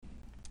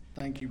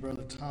Thank you,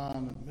 Brother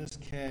Tom and Miss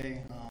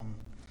Kay.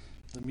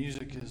 The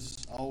music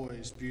is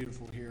always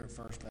beautiful here at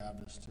First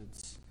Baptist.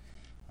 It's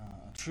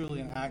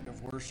truly an act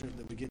of worship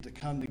that we get to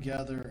come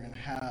together and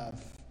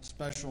have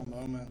special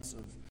moments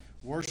of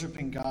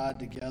worshiping God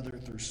together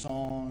through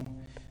song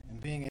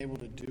and being able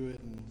to do it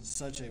in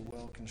such a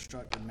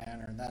well-constructed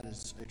manner. And that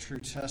is a true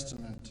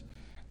testament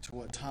to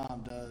what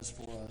Tom does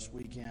for us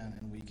week in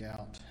and week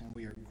out. And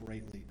we are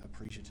greatly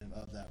appreciative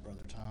of that,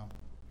 Brother Tom.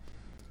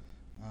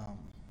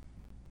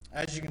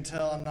 As you can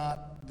tell, I'm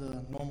not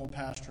the normal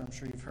pastor. I'm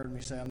sure you've heard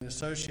me say I'm the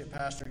associate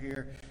pastor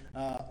here.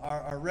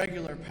 Our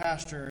regular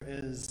pastor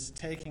is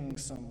taking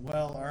some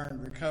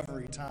well-earned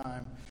recovery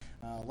time.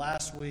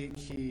 Last week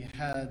he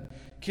had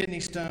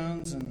kidney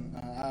stones, and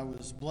I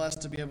was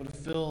blessed to be able to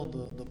fill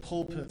the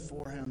pulpit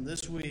for him.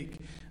 This week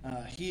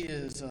he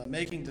is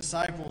making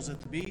disciples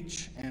at the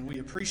beach, and we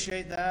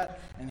appreciate that,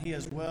 and he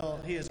has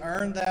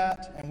earned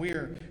that, and we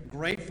are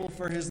grateful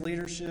for his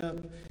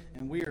leadership.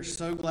 And we are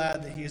so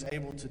glad that he is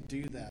able to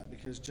do that,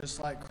 because just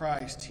like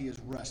Christ, he is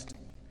resting.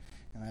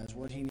 And that is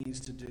what he needs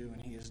to do,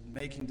 and he is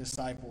making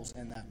disciples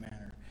in that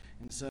manner.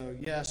 And so,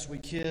 yes, we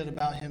kid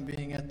about him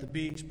being at the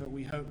beach, but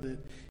we hope that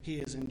he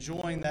is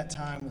enjoying that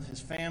time with his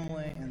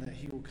family and that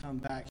he will come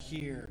back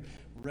here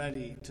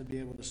ready to be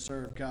able to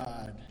serve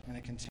God in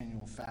a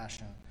continual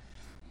fashion.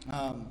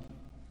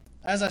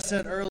 As I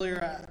said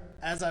earlier,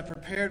 as I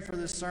prepared for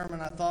this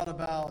sermon, I thought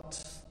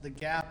about the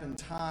gap in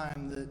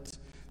time that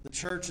the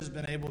church has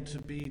been able to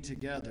be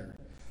together.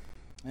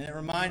 And it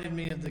reminded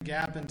me of the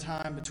gap in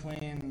time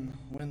between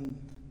when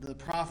the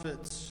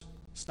prophets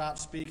stopped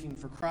speaking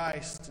for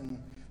Christ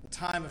and the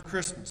time of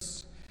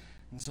Christmas.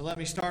 And so let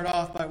me start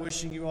off by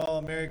wishing you all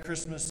a Merry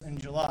Christmas in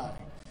July.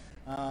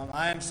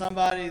 I am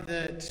somebody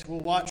that will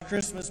watch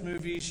Christmas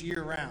movies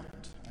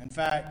year-round. In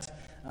fact,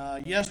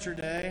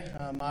 yesterday,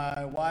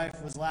 my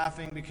wife was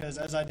laughing because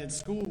as I did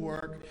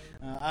schoolwork,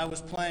 I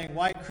was playing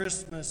White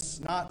Christmas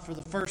not for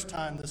the first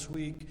time this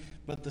week,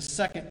 but the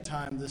second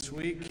time this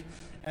week.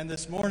 And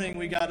this morning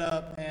we got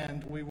up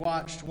and we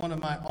watched one of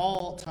my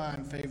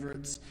all-time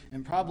favorites,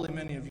 and probably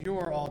many of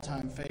your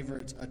all-time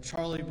favorites, A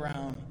Charlie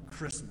Brown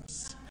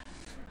Christmas.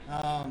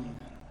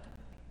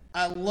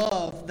 I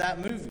love that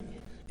movie.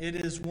 It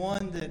is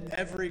one that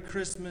every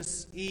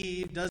Christmas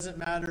Eve, doesn't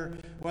matter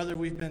whether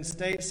we've been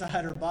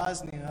stateside or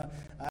Bosnia,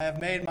 I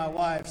have made my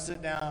wife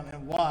sit down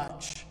and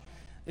watch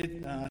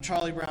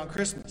Charlie Brown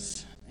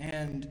Christmas.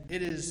 And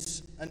it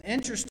is an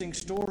interesting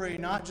story,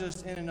 not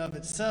just in and of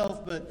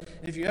itself, but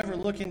if you ever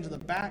look into the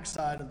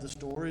backside of the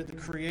story, the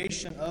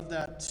creation of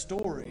that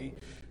story,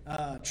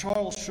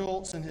 Charles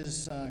Schultz and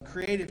his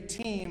creative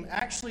team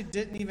actually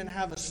didn't even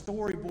have a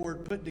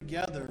storyboard put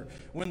together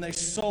when they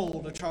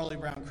sold A Charlie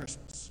Brown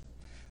Christmas.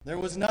 There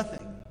was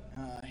nothing.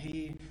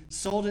 He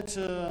sold it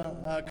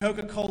to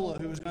Coca-Cola,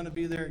 who was going to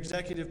be their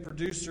executive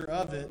producer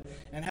of it,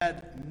 and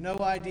had no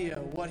idea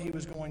what he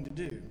was going to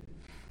do.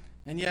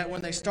 And yet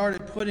when they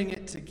started putting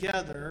it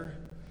together,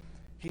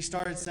 he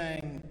started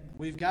saying,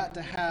 we've got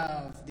to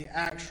have the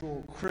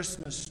actual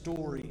Christmas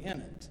story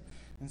in it.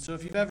 And so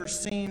if you've ever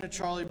seen A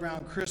Charlie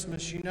Brown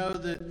Christmas, you know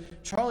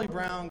that Charlie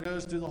Brown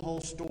goes through the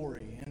whole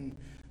story. And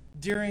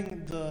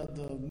during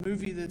the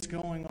movie that's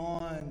going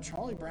on,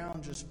 Charlie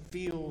Brown just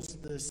feels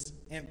this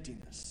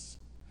emptiness.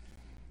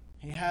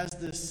 He has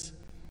this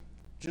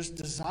just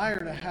desire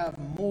to have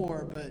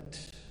more, but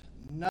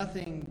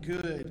nothing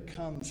good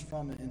comes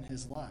from it in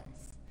his life.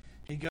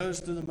 He goes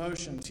through the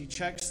motions. He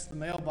checks the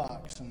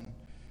mailbox, and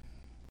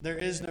there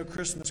is no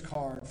Christmas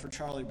card for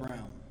Charlie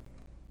Brown.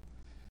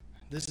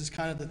 This is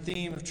kind of the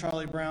theme of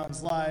Charlie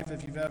Brown's life.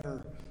 If you've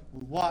ever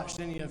watched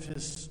any of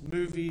his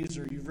movies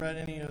or you've read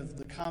any of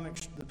the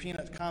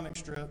Peanuts comic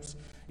strips,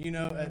 you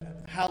know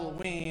at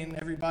Halloween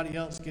everybody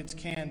else gets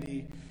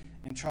candy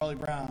and Charlie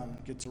Brown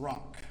gets a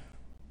rock.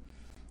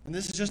 And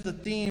this is just the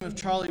theme of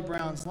Charlie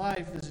Brown's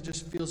life, is it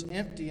just feels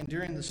empty. And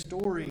during the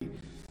story,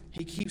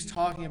 he keeps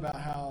talking about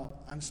how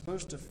I'm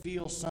supposed to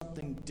feel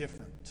something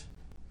different,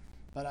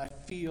 but I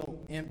feel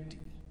empty.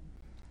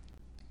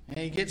 And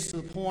he gets to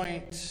the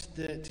point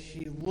that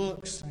he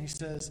looks and he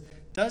says,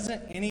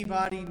 doesn't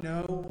anybody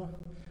know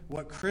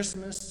what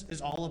Christmas is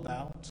all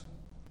about?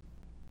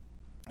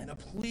 And a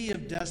plea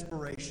of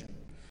desperation.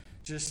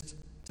 Just,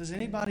 does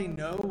anybody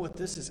know what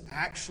this is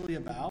actually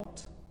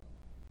about?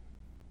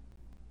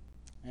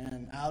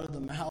 And out of the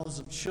mouths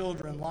of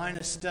children,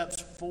 Linus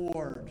steps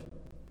forward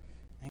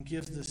and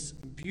gives this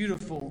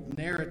beautiful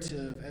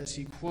narrative as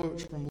he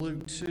quotes from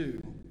Luke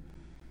 2.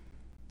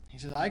 He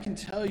says, I can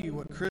tell you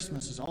what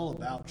Christmas is all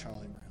about,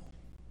 Charlie Brown.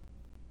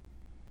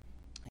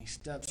 He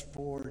steps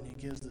forward and he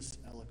gives this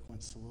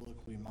eloquent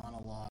soliloquy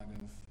monologue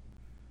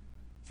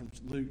from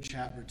Luke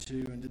chapter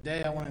 2. And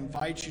today I want to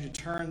invite you to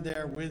turn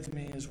there with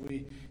me as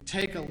we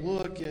take a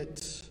look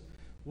at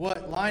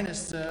what Linus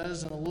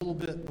says and a little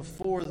bit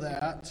before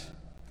that,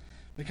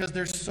 because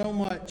there's so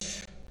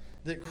much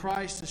that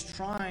Christ is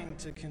trying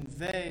to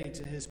convey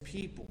to his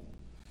people,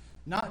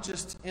 not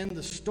just in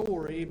the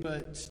story,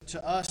 but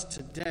to us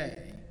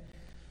today.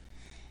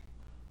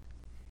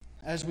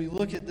 As we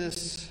look at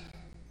this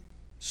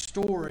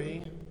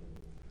story,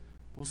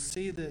 we'll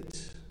see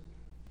that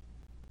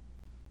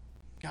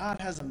God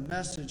has a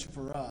message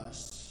for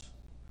us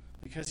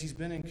because he's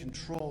been in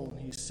control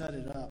and he's set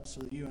it up so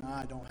that you and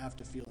I don't have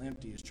to feel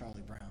empty as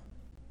Charlie Brown.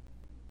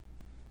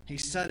 He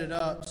set it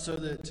up so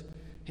that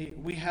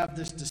we have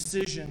this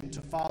decision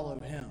to follow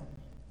him.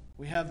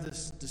 We have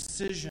this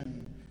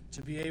decision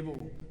to be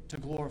able to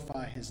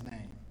glorify his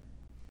name.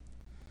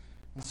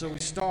 And so we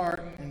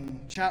start in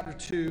chapter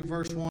 2,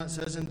 verse 1. It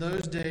says, "In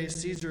those days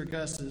Caesar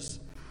Augustus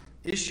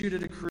issued a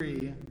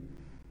decree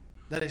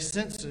that a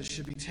census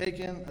should be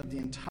taken of the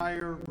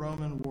entire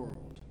Roman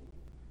world.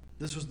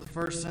 This was the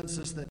first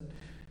census that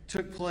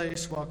took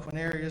place while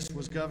Quirinius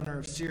was governor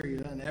of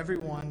Syria, and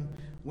everyone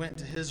went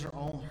to his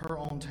or her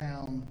own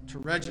town to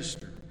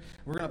register."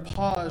 We're going to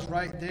pause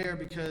right there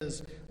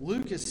because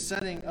Luke is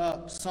setting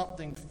up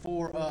something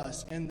for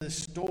us in this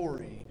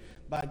story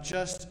by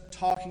just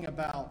talking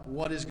about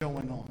what is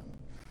going on.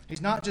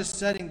 He's not just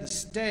setting the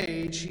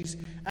stage, he's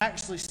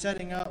actually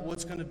setting up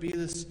what's going to be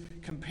this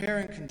compare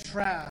and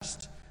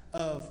contrast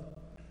of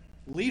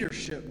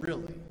leadership,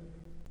 really.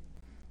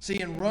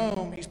 See, in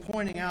Rome, he's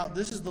pointing out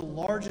this is the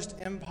largest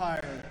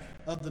empire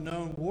of the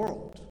known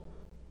world.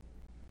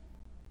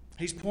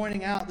 He's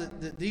pointing out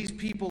that these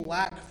people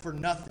lack for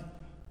nothing.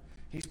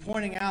 He's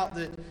pointing out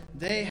that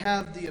they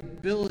have the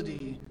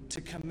ability to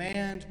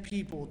command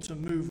people to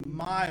move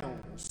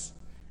miles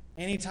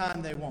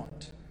anytime they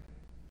want.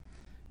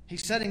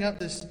 He's setting up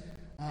this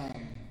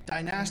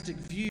dynastic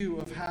view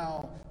of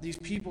how these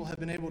people have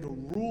been able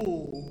to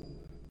rule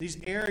these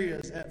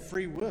areas at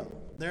free will.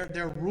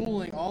 They're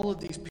ruling all of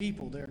these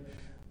people.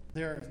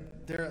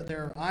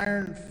 They're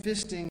iron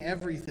fisting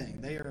everything.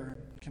 They are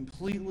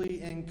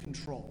completely in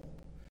control.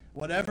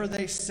 Whatever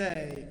they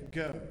say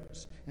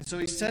goes. And so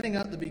he's setting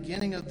up the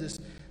beginning of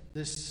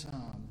this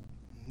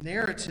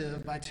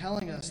narrative by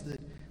telling us that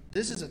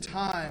this is a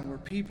time where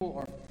people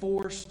are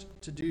forced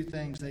to do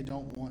things they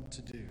don't want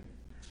to do.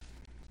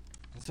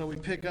 And so we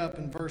pick up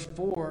in verse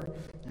 4,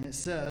 and it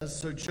says,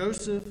 "So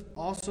Joseph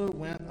also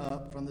went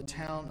up from the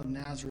town of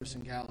Nazareth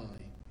in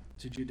Galilee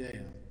to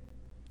Judea,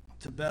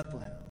 to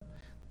Bethlehem,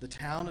 the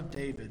town of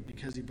David,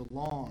 because he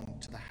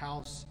belonged to the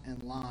house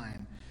and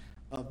line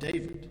of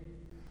David."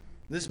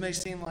 This may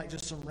seem like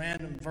just some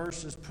random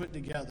verses put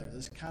together.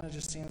 This kind of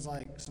just seems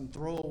like some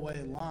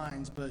throwaway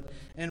lines, but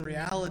in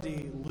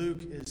reality,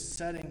 Luke is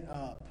setting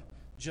up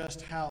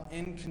just how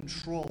in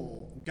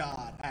control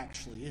God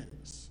actually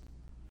is.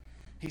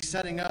 He's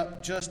setting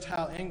up just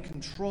how in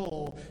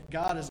control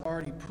God has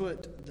already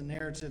put the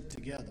narrative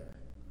together.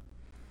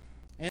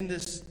 In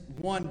this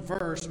one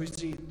verse, we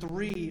see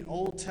 3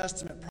 Old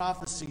Testament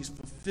prophecies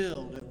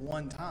fulfilled at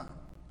one time.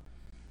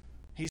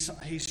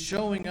 He's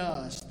showing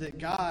us that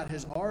God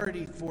has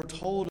already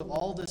foretold of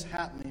all this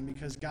happening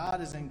because God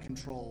is in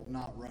control,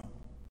 not Rome.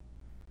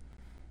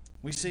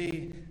 We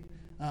see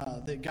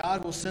that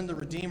God will send the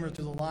Redeemer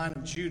through the line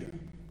of Judah.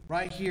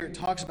 Right here, it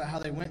talks about how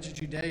they went to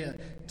Judea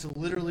to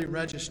literally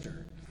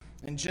register.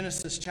 In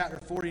Genesis chapter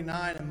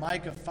 49 and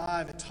Micah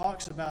 5, it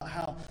talks about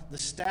how the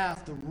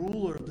staff, the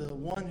ruler, the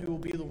one who will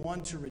be the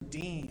one to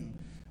redeem,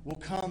 will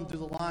come through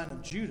the line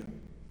of Judah.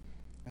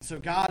 And so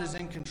God is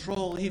in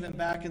control. Even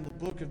back in the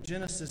book of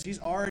Genesis, he's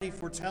already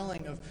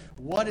foretelling of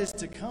what is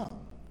to come.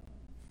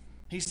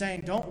 He's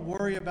saying, don't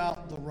worry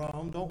about the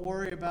Rome. Don't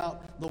worry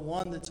about the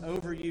one that's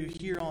over you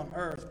here on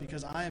earth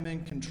because I am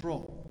in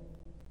control.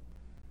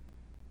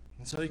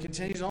 And so he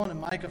continues on in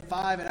Micah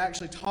 5. It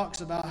actually talks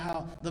about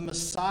how the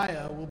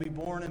Messiah will be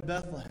born in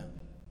Bethlehem.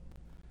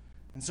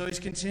 And so he's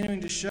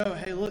continuing to show,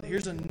 hey, look,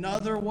 here's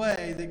another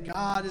way that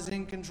God is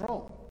in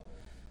control.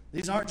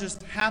 These aren't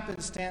just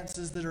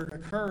happenstances that are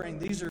occurring.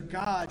 These are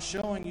God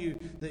showing you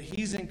that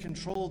he's in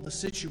control of the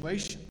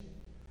situation.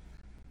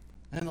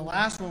 And the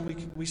last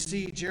one, we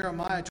see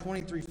Jeremiah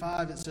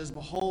 23:5. It says,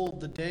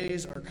 "Behold, the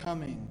days are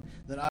coming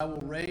that I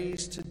will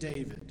raise to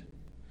David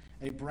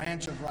a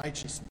branch of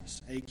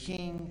righteousness. A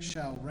king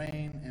shall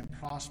reign and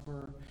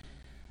prosper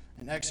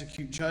and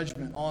execute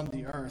judgment on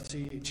the earth."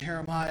 See,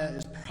 Jeremiah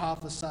is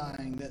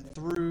prophesying that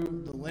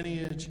through the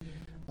lineage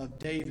of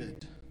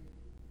David,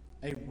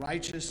 a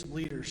righteous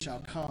leader shall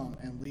come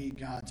and lead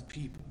God's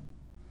people.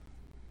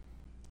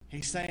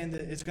 He's saying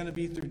that it's going to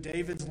be through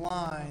David's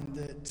line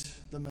that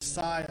the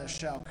Messiah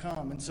shall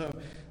come. And so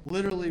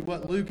literally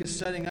what Luke is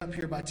setting up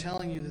here by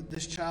telling you that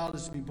this child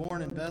is to be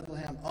born in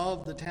Bethlehem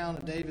of the town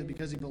of David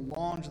because he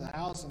belonged to the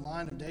house and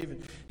line of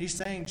David. He's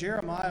saying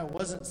Jeremiah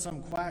wasn't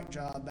some quack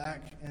job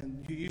back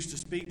and who used to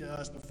speak to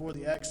us before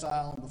the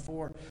exile and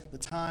before the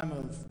time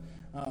of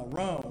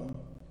Rome.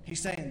 He's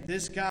saying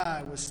this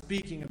guy was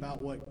speaking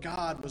about what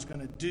God was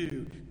going to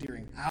do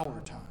during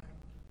our time.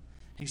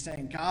 He's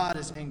saying God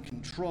is in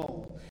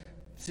control.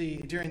 See,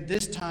 during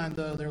this time,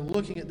 though, they're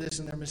looking at this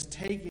and they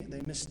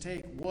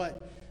mistake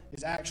what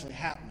is actually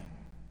happening.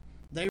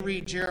 They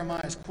read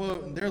Jeremiah's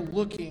quote and they're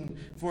looking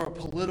for a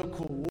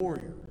political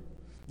warrior.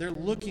 They're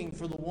looking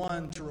for the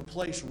one to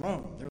replace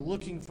Rome. They're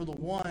looking for the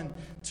one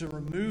to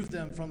remove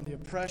them from the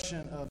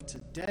oppression of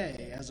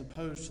today as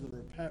opposed to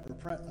the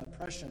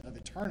oppression of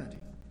eternity.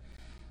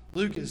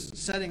 Luke is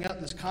setting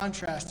up this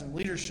contrast in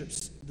leadership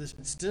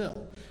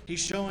still. He's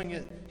showing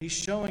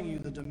you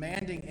the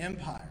demanding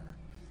empire.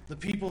 The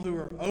people who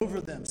are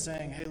over them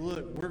saying, hey,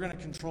 look, we're going to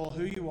control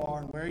who you are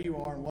and where you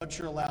are and what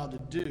you're allowed to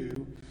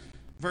do,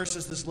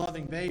 versus this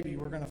loving baby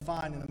we're going to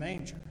find in a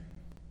manger.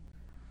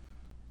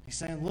 He's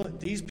saying, look,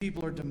 these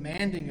people are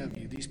demanding of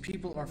you. These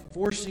people are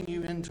forcing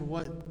you into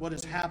what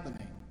is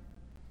happening.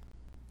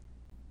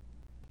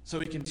 So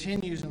he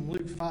continues in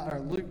Luke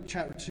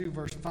chapter 2,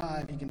 verse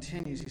 5. He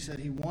continues. He said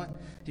he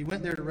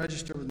went there to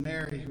register with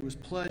Mary, who was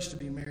pledged to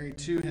be married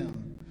to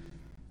him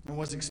and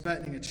was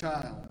expecting a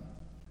child.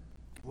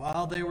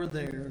 While they were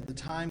there, the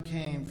time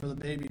came for the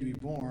baby to be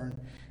born,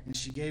 and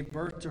she gave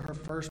birth to her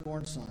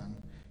firstborn son.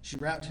 She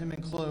wrapped him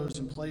in clothes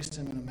and placed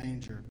him in a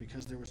manger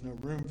because there was no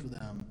room for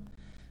them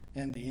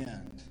in the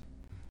inn.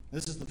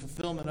 This is the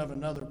fulfillment of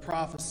another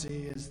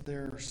prophecy, as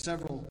there are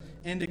several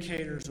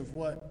indicators of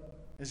what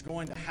is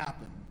going to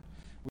happen.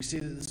 We see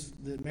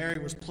that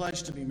Mary was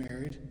pledged to be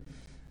married,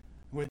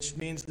 which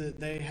means that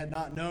they had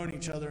not known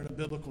each other in a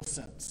biblical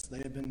sense. They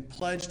had been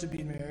pledged to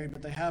be married,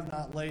 but they have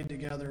not laid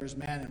together as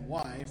man and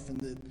wife, and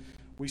that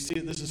we see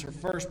that this is her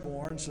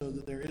firstborn, so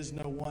that there is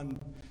no one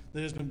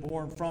that has been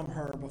born from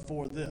her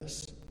before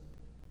this.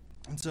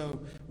 And so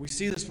we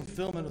see this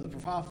fulfillment of the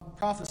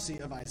prophecy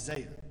of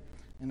Isaiah.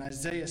 In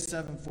Isaiah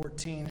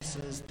 7:14 it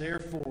says,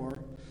 therefore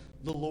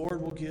the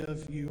Lord will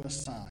give you a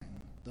sign.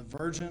 The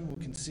virgin will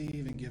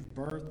conceive and give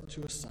birth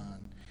to a son,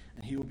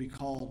 and he will be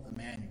called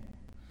Emmanuel.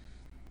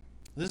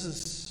 This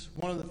is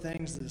one of the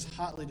things that is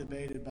hotly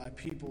debated by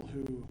people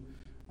who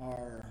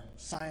are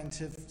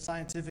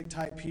scientific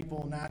type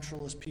people,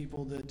 naturalist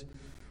people, that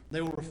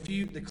they will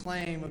refute the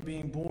claim of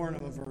being born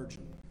of a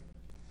virgin.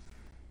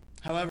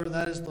 However,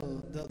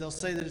 they'll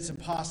say that it's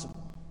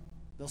impossible.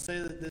 They'll say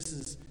that this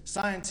is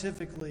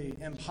scientifically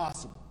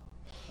impossible.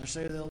 They'll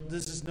say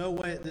this is no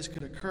way that this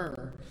could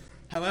occur.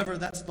 However,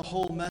 that's the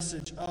whole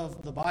message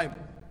of the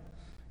Bible.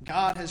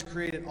 God has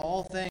created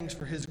all things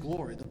for his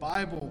glory. The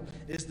Bible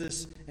is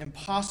this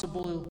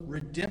impossible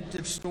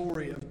redemptive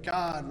story of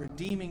God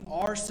redeeming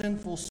our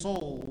sinful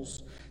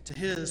souls to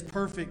his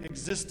perfect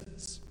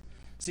existence.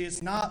 See,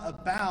 it's not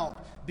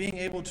about being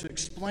able to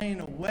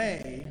explain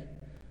away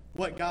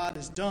what God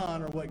has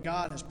done or what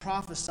God has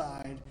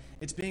prophesied.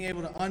 It's being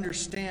able to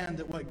understand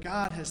that what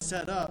God has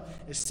set up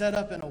is set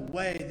up in a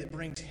way that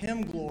brings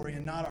him glory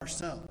and not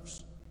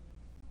ourselves.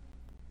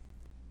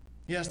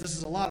 Yes, this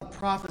is a lot of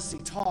prophecy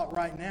talk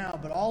right now,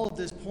 but all of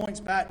this points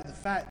back to the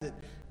fact that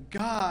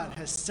God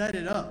has set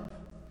it up.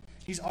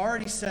 He's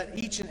already set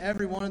each and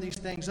every one of these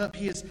things up.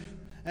 He is,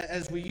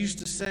 as we used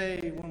to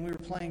say when we were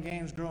playing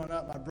games growing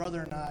up, my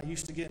brother and I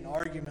used to get in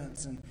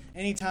arguments, and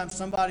anytime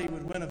somebody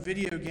would win a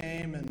video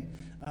game, and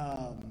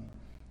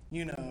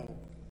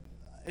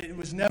it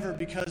was never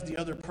because the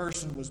other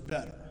person was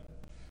better.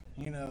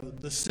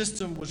 The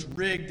system was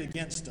rigged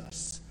against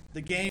us. The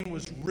game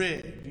was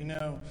rigged.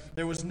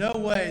 There was no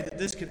way that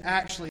this could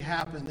actually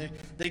happen.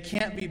 They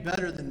can't be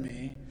better than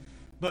me.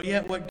 But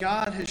yet what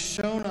God has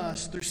shown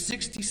us through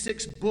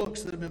 66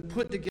 books that have been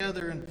put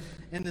together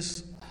in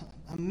this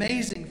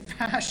amazing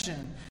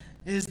fashion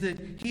is that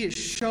he is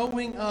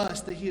showing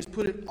us that he has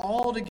put it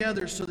all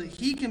together so that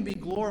he can be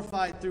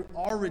glorified through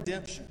our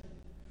redemption.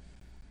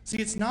 See,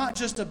 it's not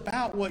just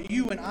about what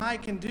you and I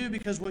can do,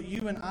 because what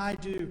you and I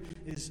do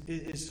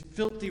is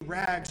filthy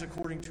rags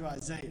according to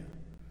Isaiah.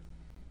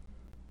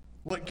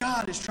 What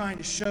God is trying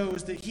to show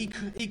is that he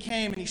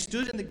came and he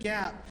stood in the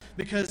gap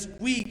because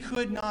we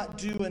could not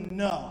do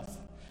enough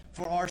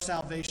for our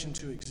salvation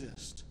to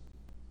exist.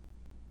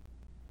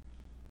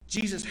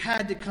 Jesus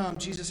had to come.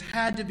 Jesus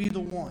had to be the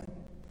one.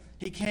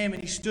 He came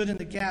and he stood in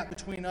the gap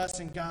between us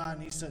and God,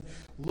 and he said,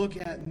 look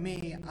at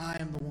me, I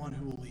am the one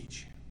who will lead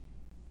you.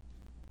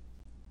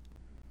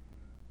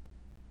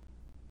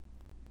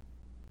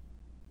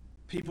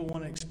 People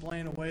want to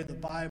explain away the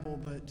Bible,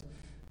 but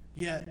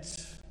yet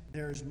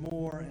there's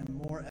more and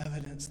more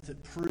evidence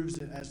that proves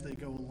it as they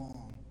go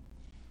along.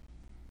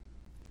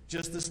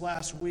 Just this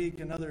last week,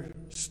 another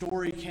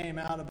story came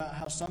out about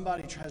how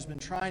somebody has been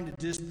trying to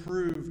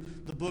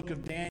disprove the book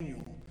of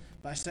Daniel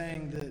by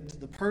saying that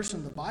the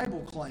person the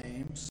Bible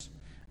claims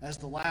as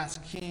the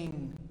last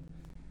king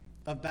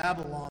of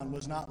Babylon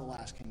was not the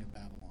last king of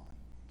Babylon.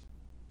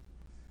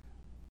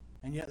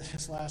 And yet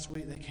this last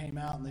week they came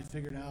out and they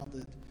figured out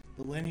that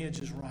the lineage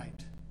is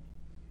right.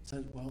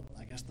 Said, well,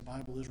 I guess the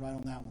Bible is right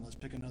on that one. Let's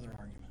pick another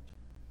argument.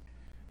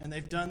 And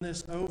they've done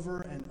this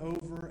over and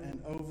over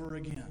and over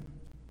again.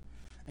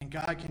 And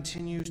God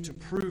continues to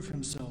prove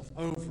himself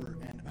over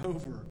and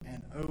over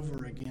and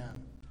over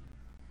again.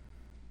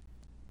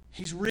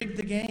 He's rigged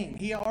the game.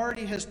 He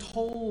already has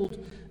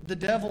told the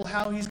devil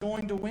how he's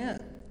going to win.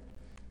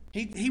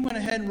 He went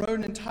ahead and wrote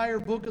an entire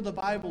book of the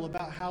Bible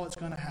about how it's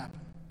going to happen.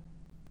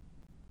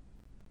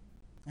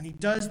 And he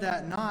does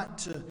that not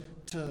to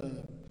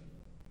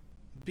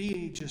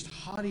be just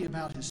haughty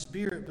about his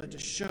spirit, but to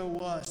show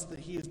us that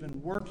he has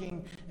been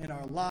working in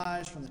our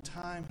lives from the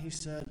time he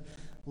said,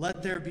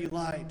 let there be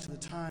light, to the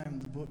time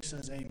the book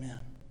says amen.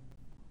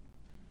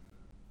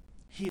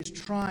 He is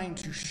trying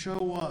to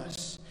show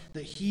us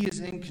that he is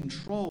in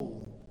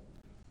control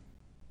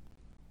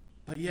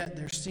But yet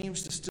there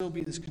seems to still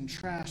be this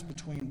contrast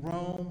between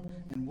Rome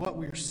and what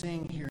we're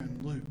seeing here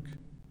in Luke.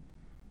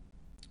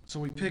 So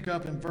we pick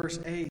up in verse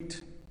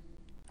 8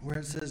 where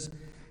it says,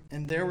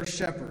 "And there were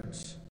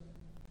shepherds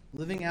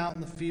living out in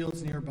the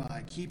fields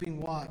nearby,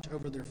 keeping watch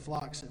over their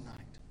flocks at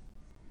night.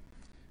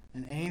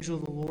 An angel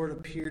of the Lord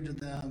appeared to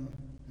them,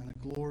 and the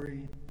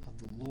glory of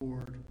the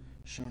Lord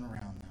shone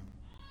around them.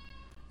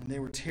 And they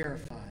were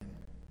terrified.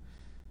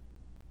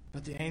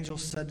 But the angel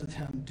said to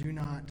them, 'Do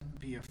not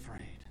be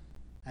afraid.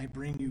 I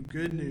bring you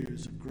good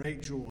news of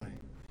great joy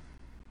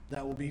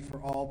that will be for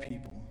all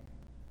people.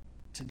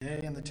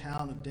 Today in the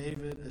town of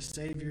David, a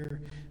Savior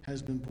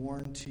has been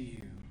born to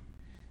you.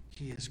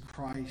 He is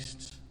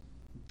Christ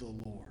the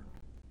Lord.'"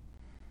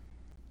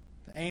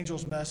 The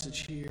angel's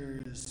message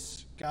here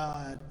is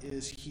God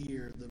is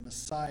here. The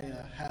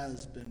Messiah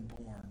has been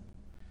born.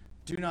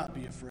 Do not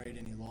be afraid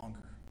any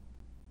longer.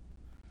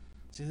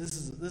 See, this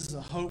is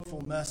a hopeful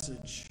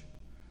message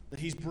that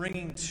he's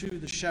bringing to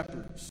the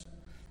shepherds.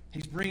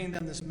 He's bringing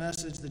them this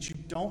message that you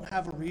don't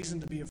have a reason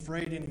to be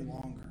afraid any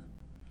longer,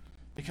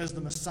 because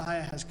the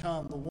Messiah has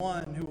come, the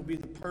one who will be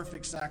the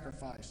perfect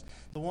sacrifice,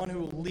 the one who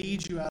will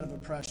lead you out of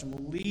oppression,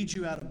 will lead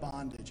you out of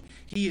bondage.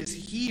 He is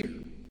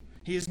here.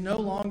 He is no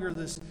longer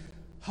this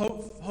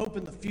hope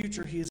in the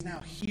future. He is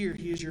now here.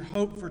 He is your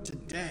hope for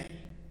today.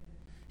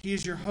 He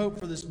is your hope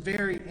for this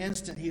very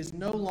instant. He is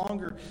no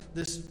longer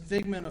this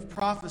figment of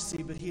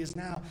prophecy, but he is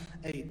now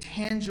a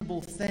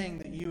tangible thing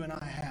that you and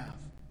I have.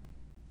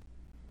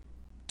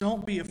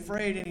 Don't be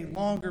afraid any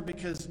longer,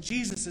 because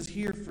Jesus is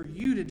here for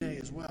you today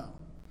as well.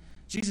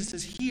 Jesus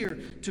is here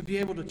to be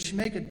able to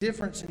make a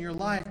difference in your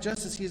life,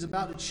 just as he is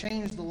about to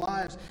change the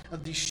lives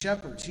of these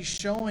shepherds. He's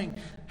showing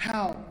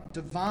how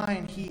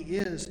divine he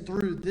is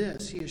through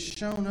this. He has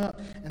shown up,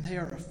 and they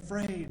are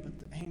afraid, but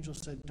the angel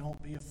said,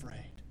 "Don't be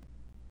afraid.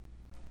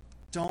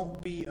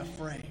 Don't be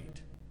afraid."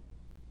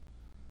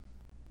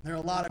 There are a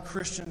lot of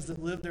Christians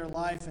that live their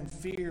life in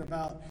fear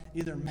about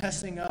either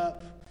messing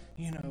up,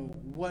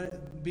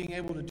 being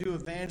able to do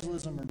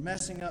evangelism, or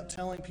messing up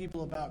telling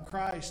people about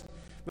Christ.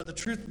 But the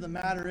truth of the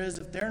matter is,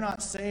 if they're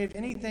not saved,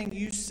 anything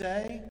you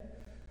say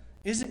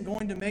isn't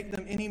going to make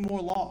them any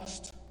more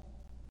lost.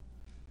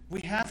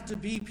 We have to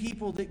be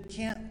people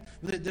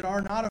that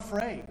are not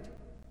afraid.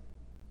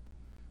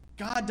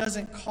 God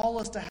doesn't call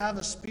us to have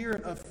a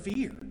spirit of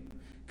fear.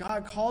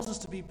 God calls us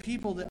to be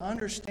people that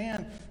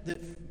understand that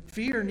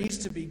fear needs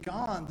to be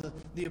gone.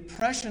 The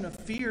oppression of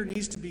fear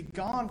needs to be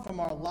gone from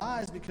our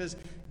lives, because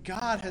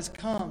God has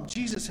come.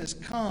 Jesus has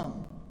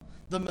come.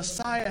 The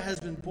Messiah has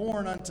been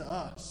born unto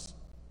us.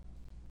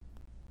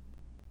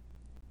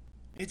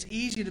 It's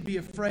easy to be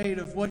afraid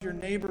of what your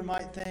neighbor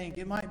might think.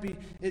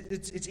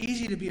 It's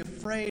easy to be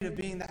afraid of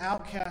being the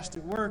outcast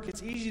at work.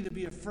 It's easy to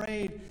be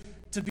afraid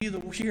to be the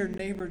weird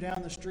neighbor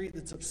down the street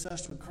that's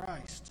obsessed with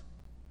Christ.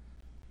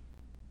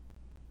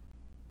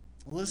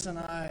 Alyssa and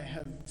I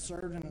have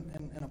served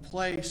in a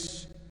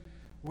place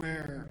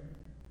where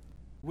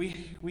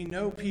we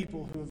know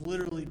people who have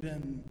literally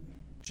been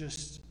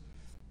just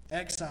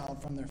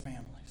exiled from their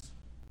families.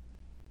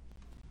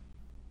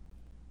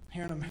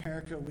 Here in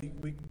America,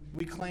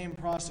 we claim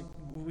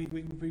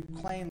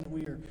that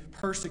we are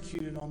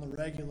persecuted on the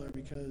regular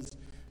because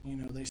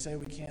they say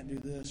we can't do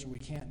this or we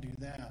can't do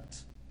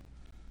that.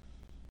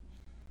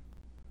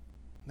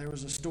 There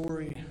was a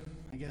story,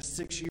 I guess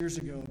 6 years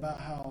ago, about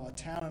how a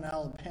town in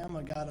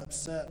Alabama got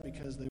upset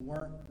because they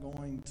weren't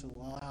going to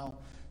allow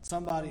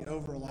somebody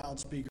over a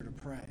loudspeaker to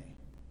pray.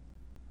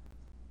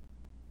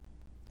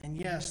 And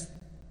yes,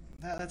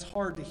 that's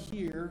hard to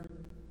hear,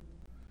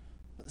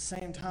 but at the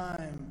same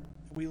time,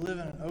 we live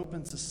in an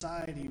open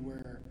society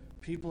where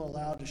people are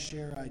allowed to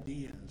share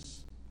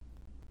ideas.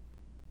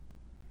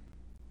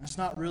 It's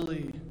not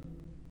really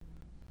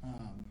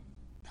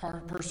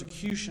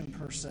persecution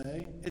per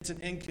se. It's an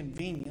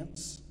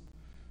inconvenience.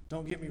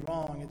 Don't get me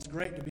wrong. It's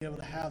great to be able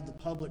to have the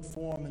public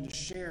forum and to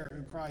share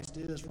who Christ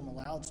is from a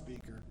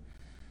loudspeaker.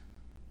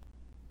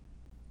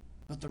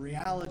 But the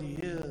reality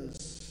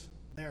is,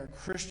 there are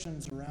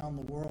Christians around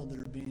the world that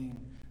are being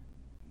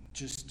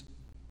just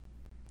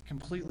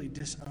completely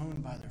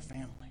disowned by their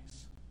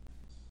families.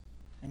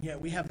 And yet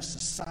we have a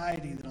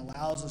society that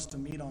allows us to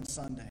meet on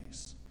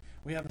Sundays.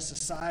 We have a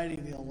society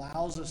that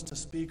allows us to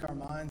speak our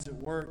minds at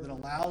work, that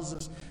allows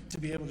us to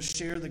be able to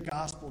share the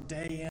gospel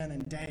day in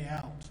and day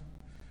out.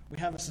 We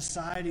have a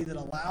society that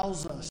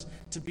allows us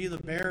to be the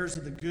bearers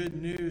of the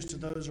good news to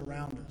those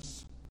around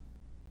us.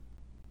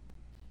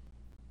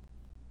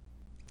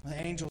 The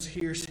angels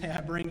here say,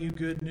 "I bring you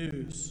good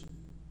news."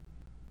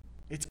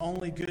 It's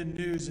only good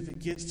news if it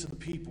gets to the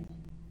people.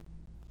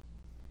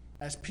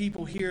 As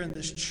people here in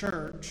this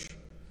church,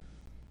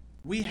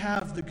 we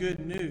have the good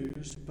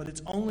news, but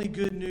it's only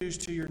good news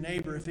to your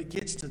neighbor if it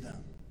gets to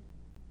them.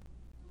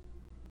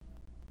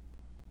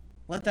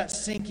 Let that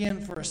sink in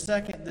for a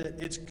second,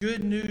 that it's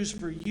good news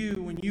for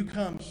you when you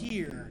come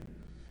here,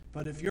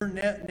 but if your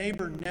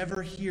neighbor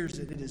never hears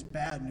it, it is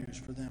bad news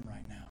for them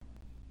right now.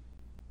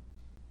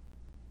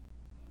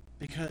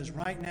 Because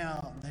right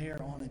now, they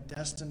are on a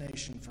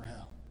destination for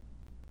hell.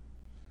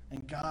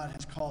 And God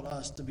has called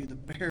us to be the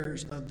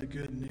bearers of the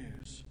good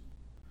news.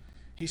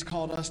 He's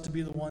called us to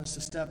be the ones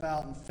to step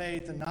out in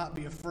faith and not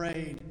be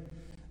afraid,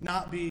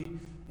 not be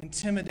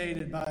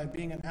intimidated by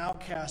being an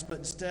outcast, but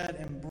instead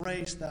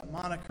embrace that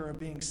moniker of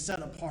being set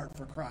apart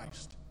for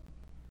Christ.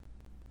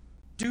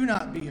 Do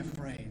not be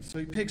afraid. So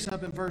he picks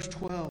up in verse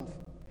 12.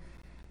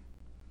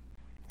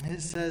 And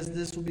it says,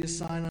 "This will be a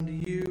sign unto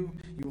you.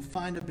 You will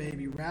find a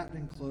baby wrapped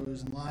in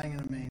clothes and lying in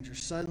a manger."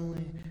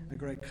 Suddenly, a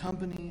great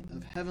company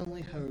of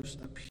heavenly hosts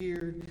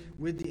appeared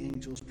with the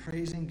angels,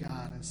 praising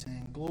God and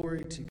saying,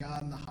 "Glory to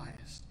God in the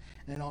highest,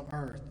 and on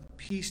earth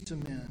peace to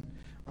men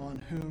on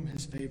whom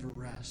his favor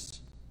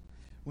rests."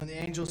 When the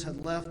angels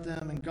had left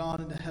them and gone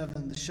into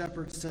heaven, the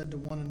shepherds said to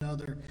one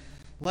another,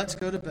 "Let's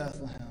go to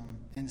Bethlehem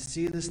and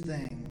see this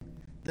thing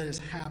that has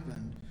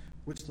happened,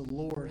 which the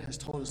Lord has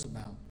told us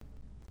about."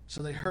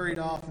 So they hurried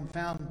off and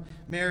found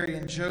Mary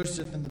and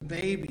Joseph and the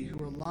baby who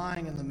were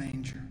lying in the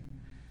manger.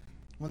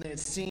 When they had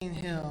seen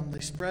him,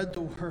 they spread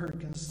the word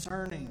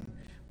concerning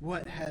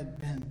what had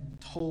been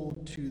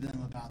told to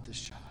them about this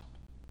child.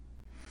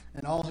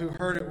 And all who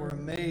heard it were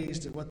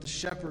amazed at what the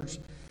shepherds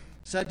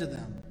said to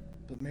them.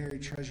 But Mary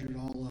treasured it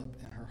all up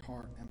in her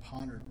heart and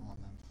pondered on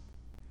them.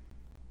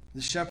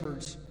 The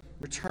shepherds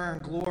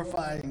returned,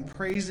 glorifying and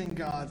praising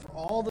God for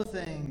all the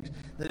things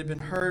that had been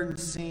heard and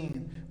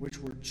seen, which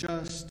were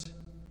just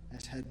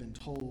as had been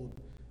told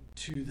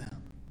to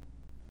them.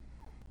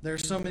 There are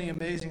so many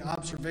amazing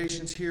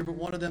observations here, but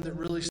one of them that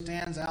really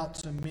stands out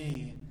to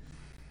me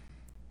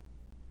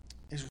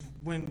is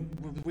when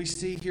we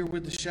see here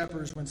with the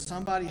shepherds, when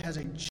somebody has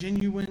a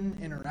genuine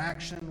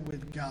interaction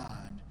with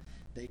God,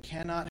 they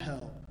cannot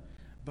help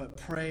but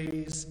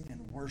praise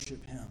and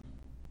worship him.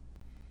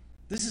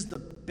 This is the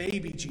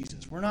baby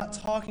Jesus. We're not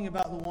talking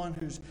about the one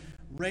who's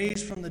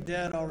raised from the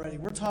dead already.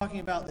 We're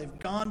talking about they've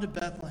gone to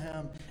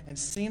Bethlehem and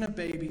seen a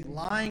baby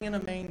lying in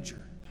a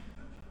manger.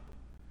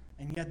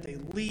 And yet they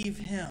leave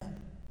him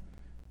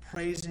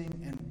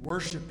praising and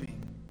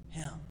worshiping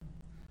him.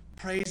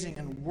 Praising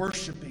and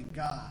worshiping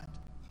God.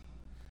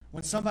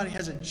 When somebody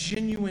has a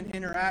genuine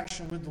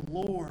interaction with the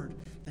Lord,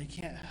 they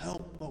can't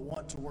help but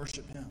want to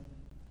worship him.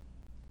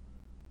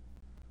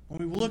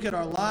 When we look at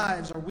our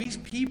lives, are we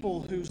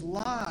people whose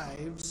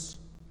lives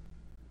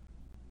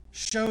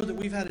show that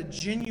we've had a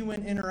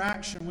genuine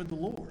interaction with the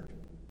Lord?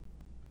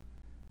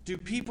 Do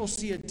people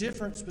see a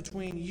difference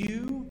between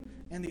you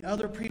and the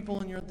other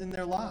people in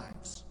their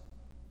lives?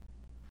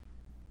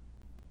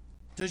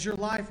 Does your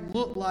life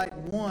look like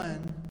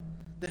one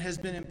that has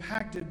been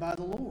impacted by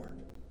the Lord?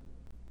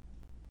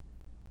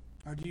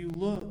 Or do you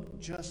look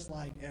just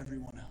like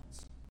everyone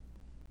else?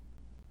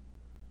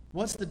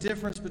 What's the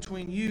difference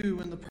between you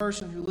and the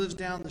person who lives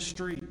down the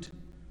street?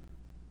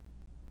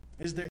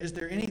 Is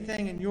there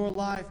anything in your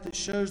life that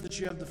shows that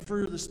you have the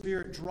fruit of the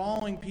Spirit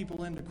drawing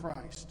people into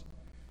Christ?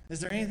 Is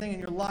there anything in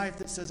your life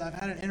that says, I've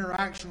had an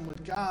interaction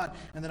with God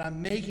and that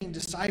I'm making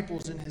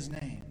disciples in his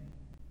name?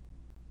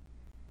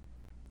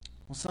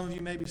 Well, some of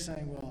you may be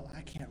saying, well,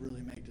 I can't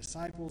really make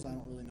disciples. I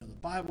don't really know the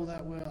Bible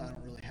that well. I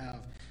don't really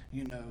have,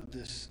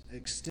 this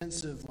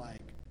extensive,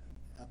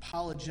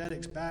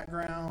 apologetics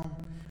background.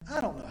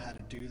 I don't know how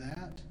to do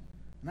that.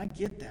 And I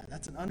get that.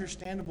 That's an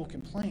understandable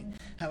complaint.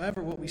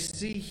 However, what we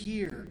see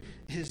here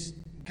is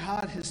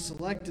God has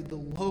selected the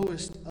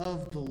lowest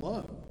of the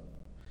low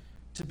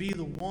to be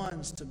the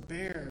ones to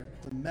bear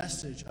the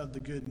message of the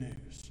good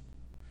news.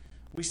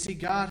 We see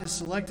God has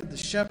selected the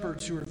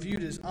shepherds who are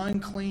viewed as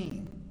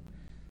unclean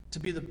to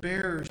be the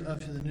bearers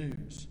of the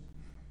news.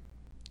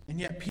 And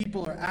yet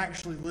people are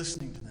actually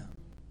listening to them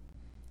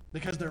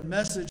because their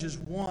message is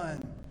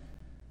one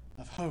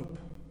of hope.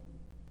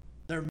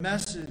 Their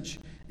message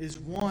is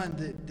one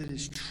that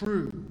is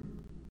true.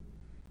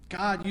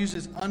 God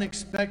uses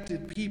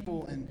unexpected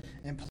people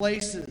and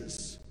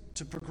places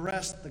to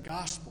progress the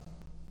gospel.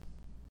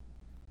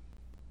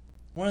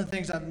 One of the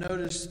things I've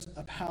noticed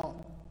about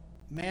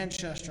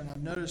Manchester, and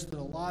I've noticed that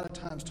a lot of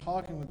times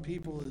talking with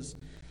people, is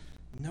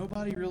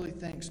nobody really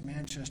thinks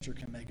Manchester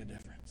can make a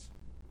difference.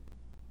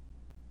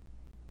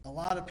 A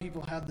lot of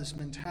people have this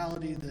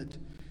mentality that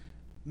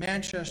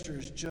Manchester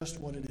is just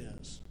what it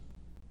is.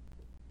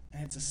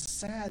 And it's a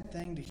sad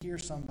thing to hear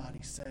somebody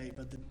say,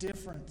 but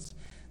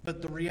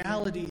the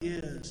reality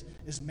is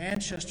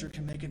Manchester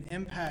can make an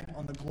impact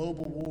on the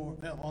global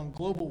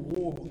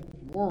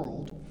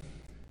world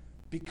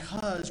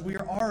because we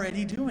are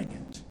already doing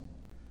it.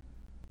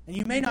 And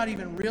you may not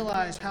even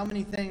realize how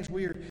many things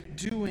we are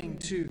doing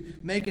to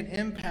make an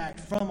impact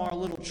from our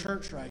little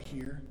church right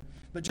here.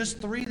 But just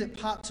 3 that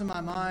popped to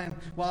my mind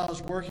while I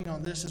was working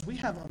on this is we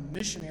have a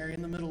missionary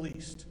in the Middle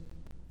East.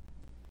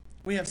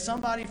 We have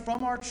somebody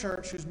from our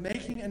church who's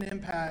making an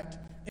impact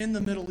in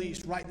the Middle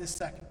East right this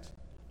second.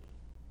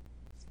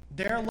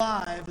 Their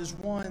life is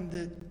one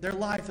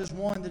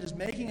that is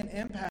making an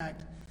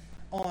impact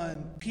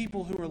on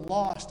people who are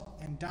lost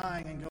and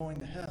dying and going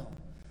to hell.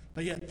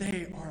 But yet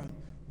they are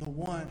the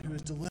one who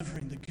is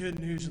delivering the good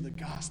news of the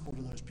gospel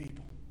to those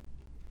people.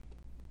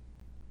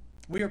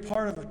 We are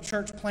part of a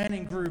church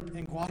planting group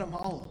in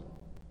Guatemala.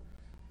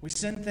 We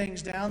send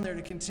things down there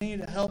to continue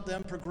to help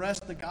them progress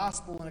the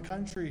gospel in a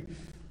country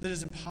that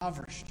is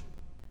impoverished.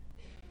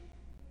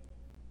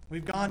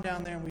 We've gone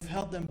down there and we've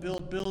helped them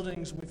build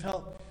buildings. We've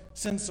helped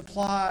send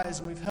supplies.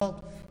 And we've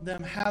helped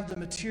them have the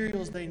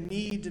materials they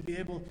need to be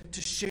able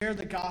to share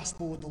the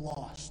gospel with the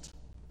lost.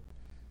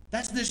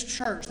 That's this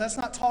church. That's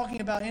not talking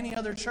about any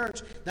other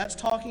church. That's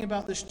talking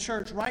about this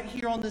church right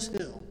here on this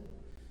hill.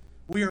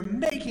 We are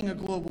making a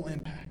global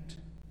impact.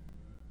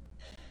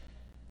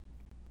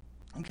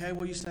 Okay,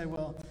 well, you say,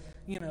 well,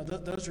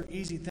 those are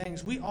easy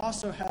things. We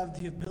also have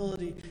the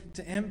ability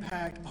to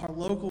impact our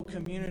local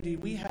community.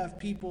 We have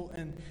people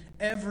in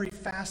every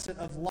facet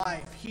of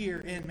life here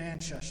in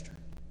Manchester.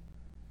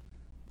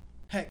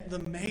 Heck, the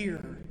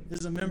mayor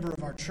is a member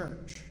of our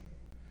church.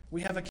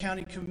 We have a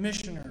county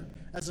commissioner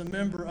as a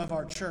member of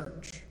our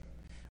church.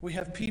 We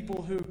have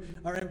people who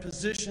are in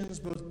positions,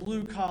 both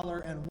blue collar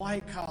and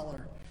white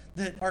collar,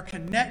 that are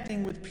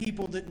connecting with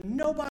people that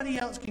nobody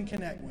else can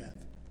connect with.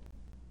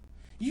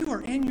 You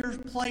are in your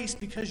place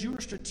because you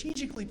are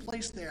strategically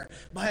placed there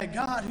by a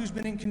God who's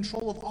been in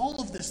control of all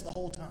of this the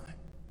whole time.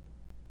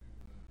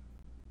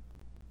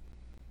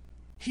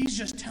 He's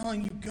just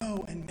telling you,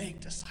 go and make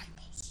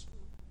disciples.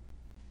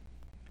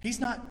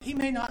 He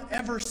may not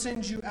ever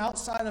send you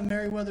outside of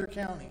Meriwether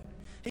County.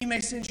 He may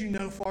send you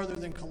no farther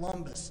than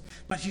Columbus,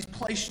 but he's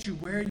placed you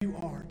where you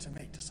are to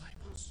make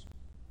disciples.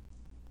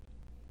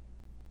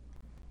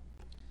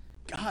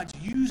 God's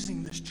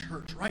using this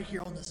church right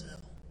here on this hill.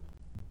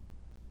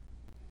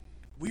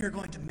 We are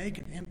going to make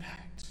an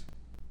impact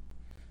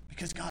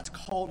because God's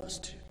called us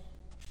to.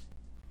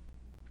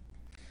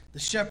 The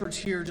shepherds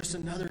here are just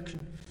another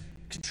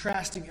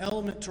contrasting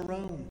element to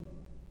Rome.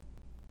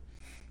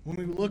 When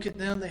we look at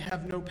them, they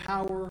have no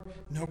power,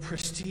 no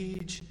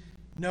prestige,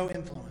 no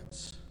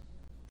influence.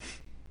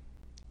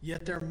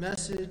 Yet their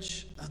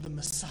message of the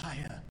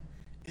Messiah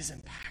is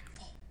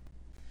impactful.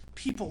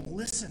 People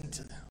listen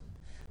to them,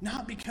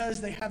 not because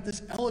they have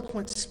this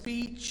eloquent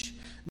speech,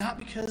 not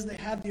because they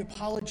have the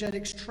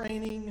apologetics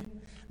training,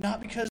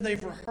 not because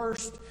they've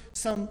rehearsed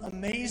some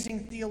amazing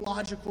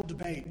theological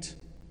debate.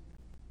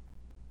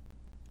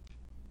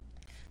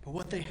 But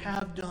what they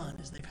have done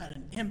is they've had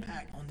an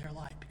impact on their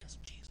life because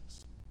of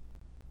Jesus.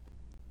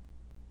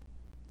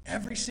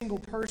 Every single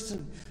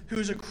person who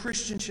is a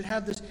Christian should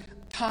have this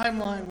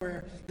timeline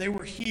where they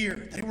were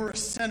here, they were a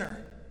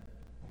sinner,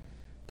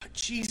 but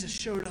Jesus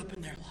showed up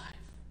in their life,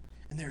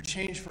 and they're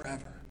changed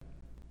forever.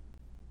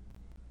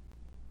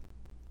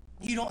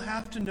 You don't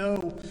have to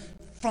know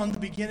from the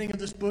beginning of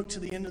this book to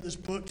the end of this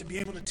book to be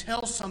able to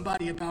tell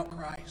somebody about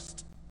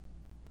Christ.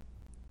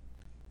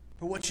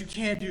 But what you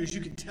can do is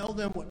you can tell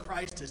them what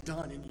Christ has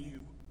done in you.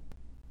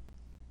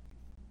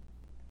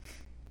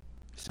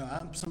 So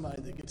I'm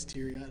somebody that gets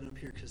teary-eyed up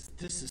here because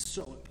this is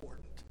so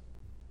important.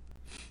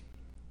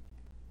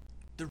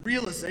 The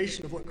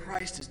realization of what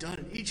Christ has done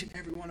in each and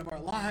every one of our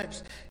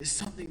lives is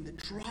something that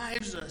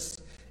drives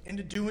us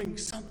into doing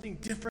something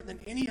different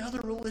than any other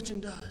religion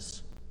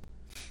does.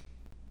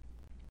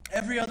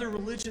 Every other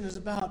religion is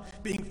about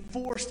being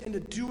forced into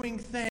doing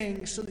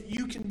things so that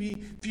you can be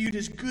viewed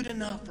as good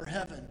enough for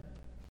heaven.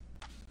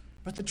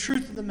 But the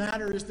truth of the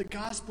matter is the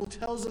gospel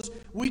tells us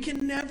we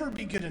can never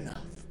be good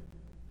enough.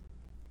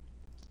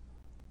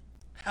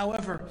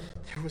 However,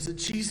 there was a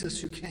Jesus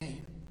who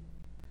came.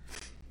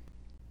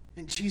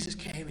 And Jesus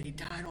came and he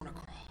died on a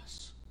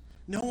cross.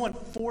 No one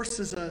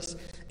forces us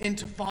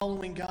into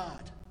following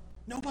God.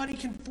 Nobody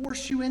can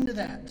force you into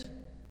that.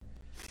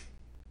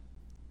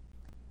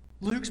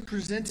 Luke's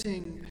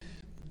presenting,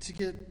 to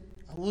get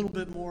a little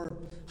bit more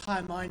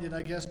high-minded,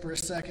 I guess, for a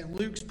second,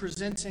 Luke's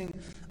presenting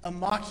a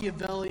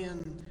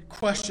Machiavellian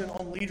question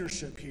on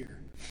leadership here.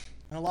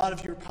 And a lot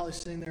of you are probably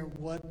sitting there,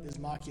 what is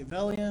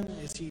Machiavellian?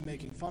 Is he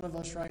making fun of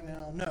us right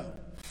now? No.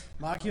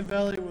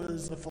 Machiavelli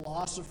was a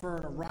philosopher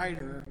and a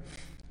writer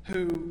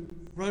who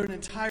wrote an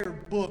entire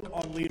book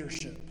on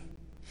leadership.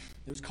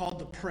 It was called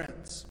The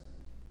Prince.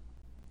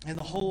 And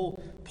the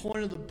whole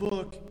point of the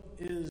book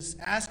is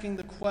asking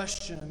the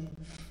question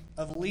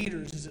of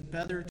leaders, is it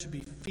better to be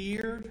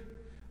feared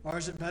or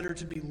is it better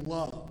to be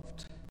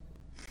loved?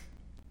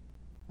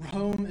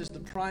 Rome is the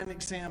prime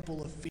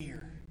example of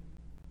fear.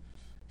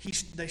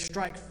 They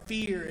strike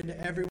fear into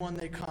everyone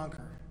they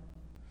conquer.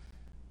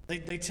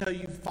 They tell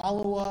you,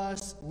 follow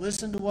us,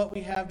 listen to what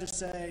we have to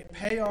say,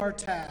 pay our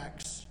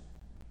tax,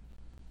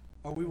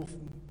 or we will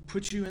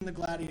put you in the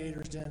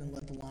gladiator's den and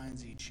let the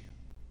lions eat you.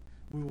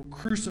 We will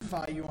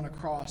crucify you on a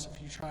cross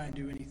if you try and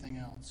do anything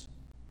else.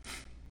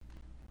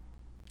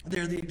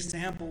 They're the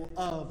example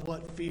of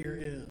what fear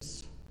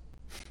is.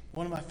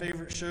 One of my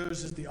favorite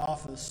shows is The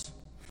Office.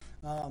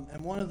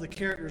 And one of the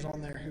characters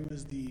on there who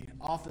is the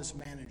office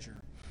manager,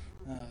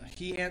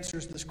 he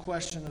answers this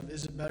question of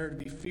is it better to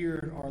be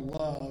feared or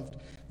loved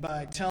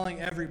by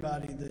telling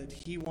everybody that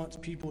he wants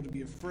people to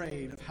be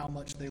afraid of how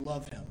much they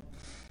love him.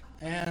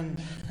 And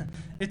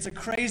it's a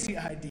crazy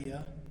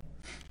idea,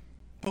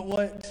 but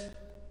what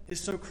is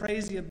so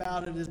crazy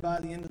about it is by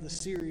the end of the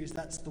series,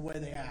 that's the way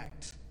they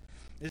act,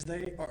 is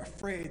they are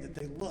afraid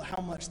that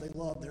how much they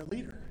love their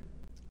leader.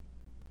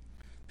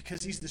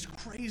 because he's this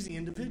crazy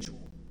individual.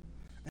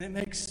 And it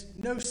makes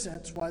no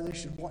sense why they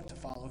should want to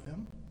follow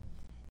him,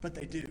 but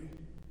they do.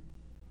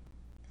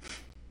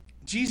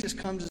 Jesus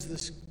comes as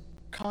this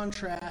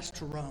contrast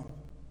to Rome.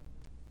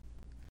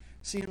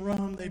 See, in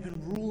Rome, they've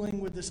been ruling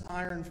with this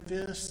iron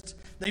fist.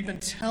 They've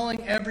been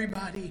telling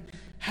everybody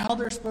how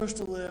they're supposed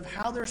to live,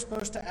 how they're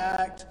supposed to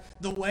act,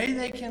 the way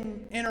they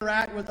can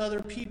interact with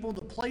other people,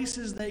 the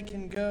places they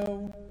can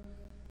go.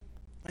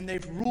 And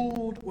they've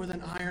ruled with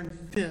an iron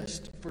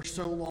fist for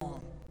so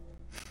long.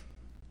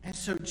 And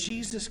so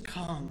Jesus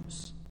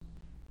comes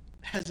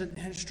as an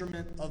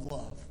instrument of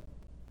love.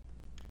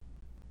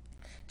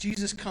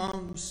 Jesus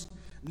comes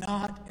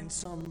not in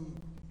some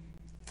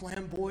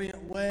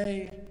flamboyant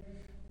way.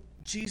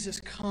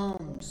 Jesus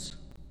comes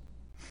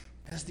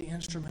as the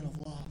instrument of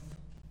love.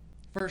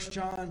 1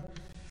 John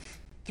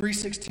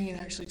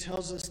 3:16 actually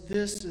tells us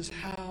this is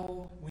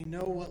how we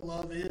know what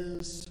love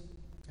is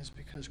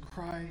because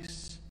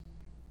Christ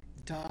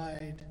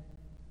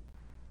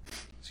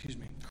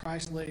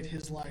laid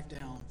his life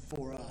down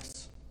for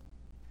us.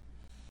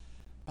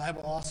 The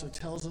Bible also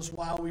tells us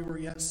while we were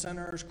yet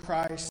sinners,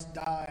 Christ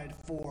died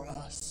for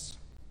us.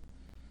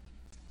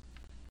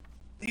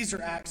 These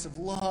are acts of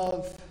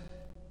love,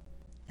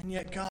 and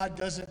yet God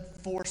doesn't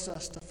force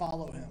us to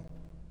follow him.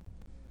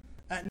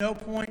 At no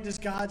point does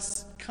God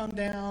come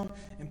down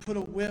and put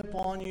a whip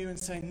on you and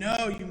say,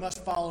 no, you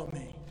must follow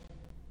me.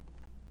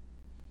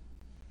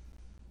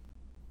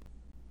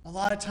 A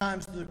lot of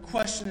times the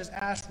question is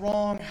asked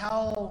wrong,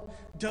 how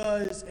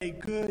does a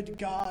good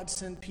God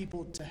send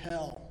people to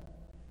hell?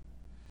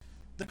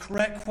 The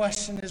correct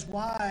question is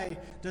why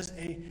does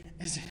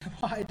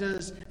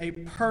a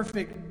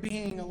perfect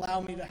being allow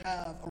me to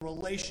have a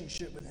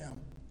relationship with him?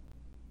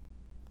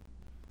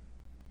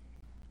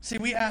 See,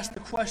 we ask the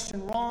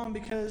question wrong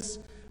because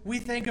we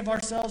think of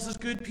ourselves as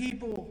good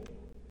people.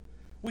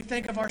 We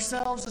think of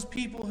ourselves as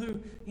people who,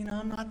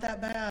 I'm not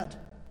that bad.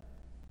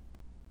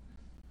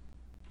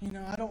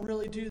 I don't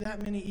really do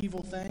that many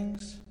evil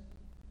things.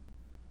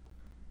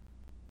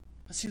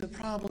 But see, the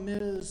problem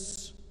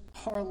is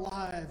our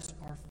lives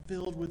are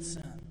filled with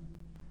sin.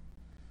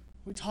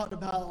 We talked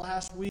about it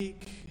last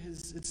week.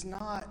 It's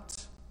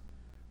not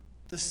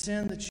the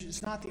sin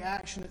it's not the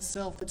action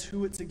itself, it's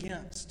who it's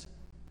against.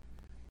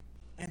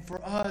 And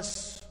for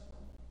us,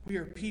 we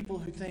are people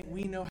who think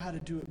we know how to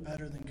do it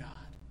better than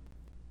God.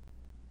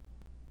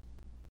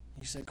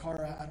 You say,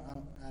 Carter,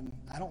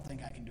 I don't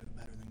think I can do it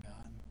better than God.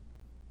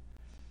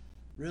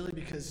 Really,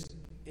 because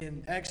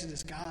in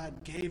Exodus,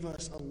 God gave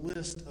us a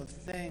list of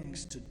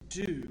things to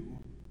do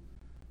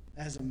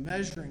as a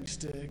measuring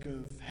stick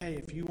of, hey,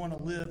 if you want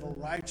to live a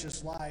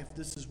righteous life,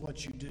 this is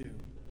what you do.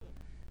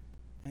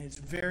 And it's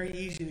very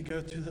easy to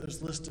go through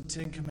those list of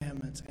 10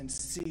 commandments and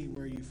see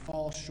where you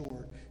fall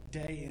short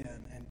day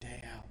in and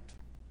day out.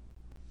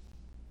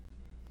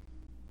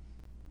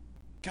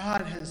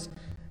 God has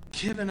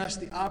given us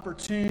the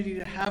opportunity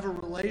to have a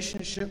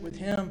relationship with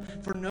him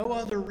for no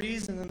other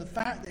reason than the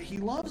fact that he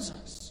loves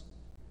us.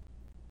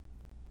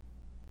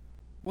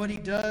 What he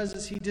does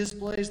is he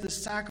displays the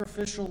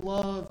sacrificial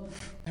love,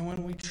 and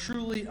when we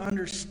truly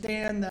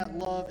understand that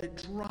love,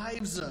 it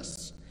drives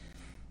us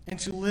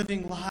into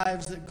living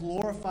lives that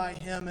glorify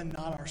him and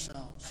not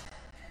ourselves.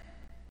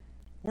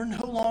 We're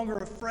no longer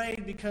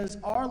afraid because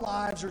our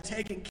lives are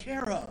taken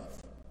care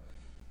of.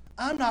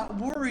 I'm not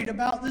worried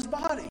about this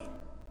body.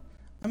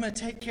 I'm going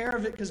to take care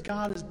of it because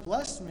God has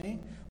blessed me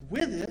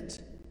with it.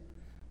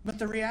 But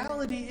the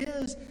reality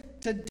is,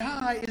 to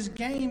die is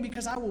gain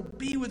because I will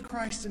be with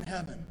Christ in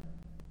heaven.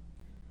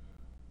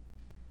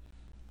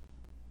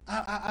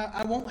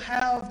 I won't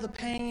have the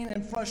pain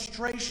and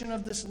frustration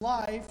of this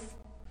life.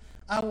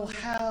 I will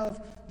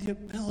have the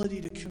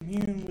ability to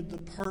commune with the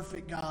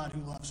perfect God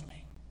who loves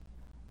me.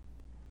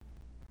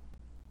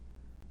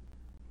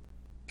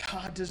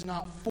 God does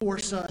not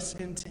force us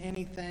into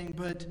anything,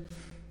 but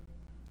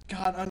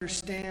God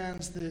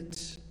understands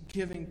that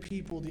giving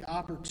people the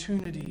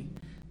opportunity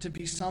to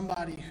be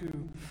somebody who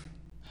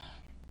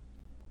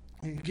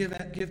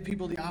give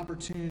people the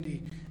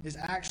opportunity is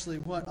actually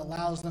what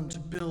allows them to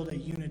build a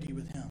unity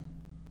with him.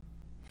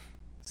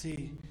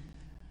 See,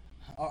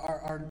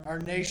 our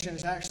nation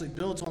is actually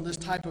built on this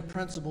type of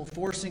principle.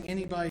 Forcing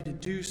anybody to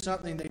do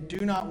something they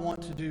do not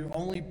want to do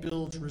only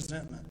builds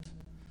resentment.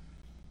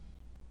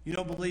 You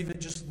don't believe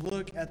it? Just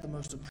look at the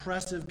most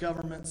oppressive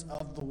governments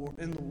of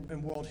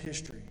in world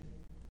history.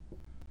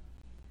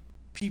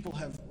 People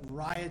have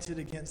rioted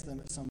against them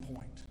at some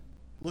point.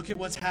 Look at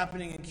what's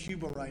happening in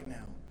Cuba right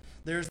now.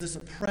 There's this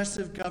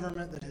oppressive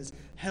government that has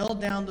held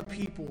down the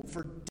people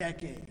for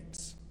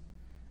decades,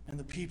 and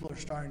the people are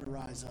starting to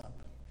rise up.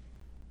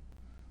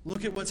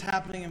 Look at what's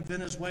happening in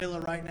Venezuela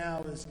right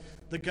now as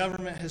the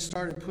government has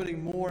started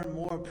putting more and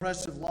more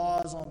oppressive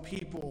laws on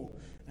people,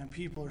 and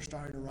people are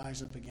starting to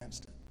rise up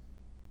against it.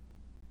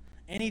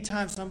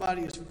 Anytime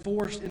somebody is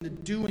forced into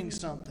doing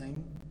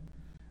something,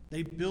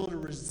 they build a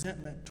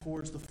resentment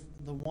towards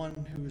the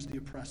one who is the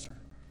oppressor.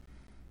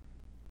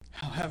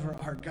 However,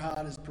 our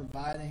God is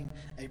providing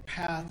a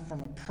path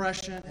from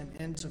oppression and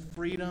into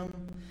freedom,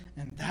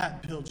 and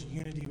that builds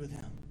unity with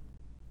him.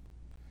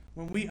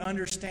 When we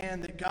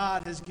understand that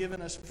God has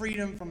given us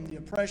freedom from the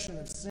oppression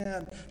of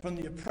sin, from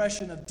the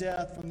oppression of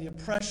death, from the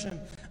oppression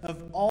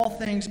of all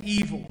things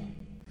evil,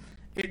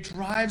 it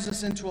drives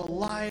us into a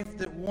life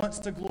that wants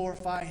to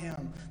glorify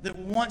Him, that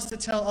wants to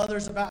tell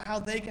others about how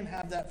they can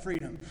have that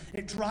freedom.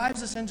 It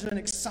drives us into an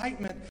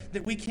excitement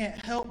that we can't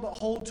help but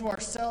hold to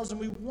ourselves, and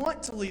we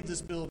want to leave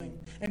this building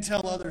and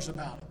tell others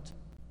about it.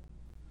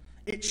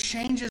 It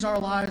changes our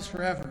lives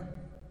forever.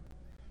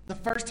 The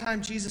first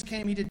time Jesus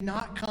came, He did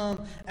not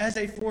come as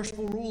a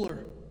forceful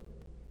ruler.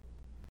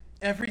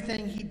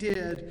 Everything He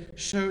did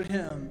showed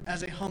Him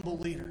as a humble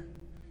leader.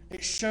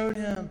 It showed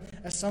Him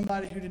as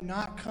somebody who did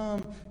not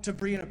come to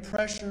be an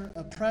oppressor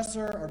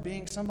or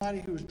being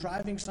somebody who was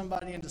driving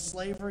somebody into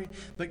slavery,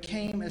 but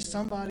came as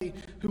somebody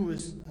who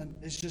is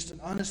just an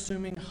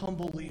unassuming,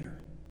 humble leader.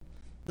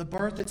 The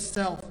birth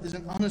itself is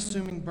an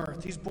unassuming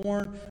birth. He's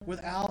born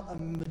without a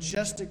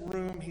majestic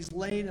room. He's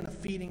laid in a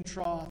feeding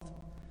trough.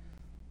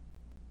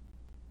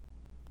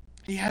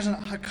 He has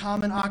a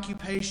common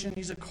occupation.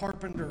 He's a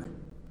carpenter.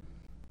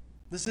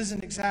 This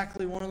isn't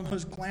exactly one of the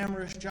most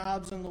glamorous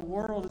jobs in the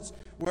world. It's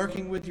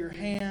working with your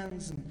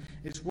hands, and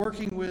it's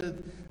working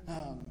with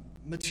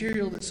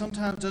material that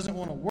sometimes doesn't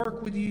want to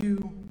work with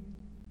you.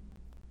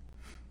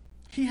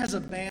 He has a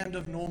band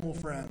of normal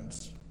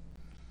friends.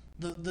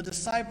 The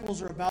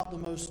disciples are about the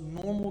most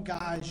normal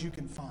guys you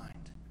can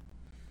find.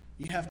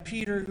 You have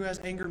Peter, who has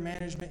anger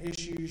management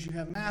issues. You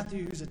have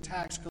Matthew, who's a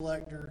tax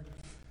collector.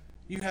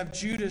 You have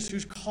Judas,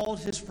 who's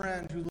called his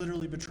friend, who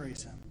literally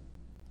betrays him.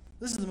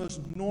 This is the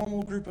most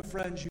normal group of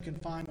friends you can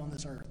find on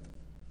this earth.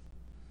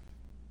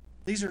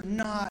 These are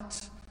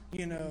not,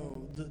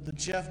 the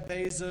Jeff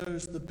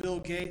Bezos, the Bill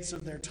Gates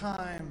of their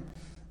time.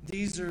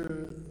 These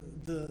are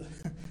the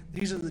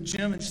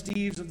Jim and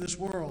Steves of this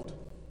world.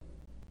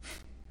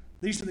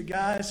 These are the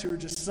guys who are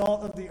just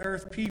salt of the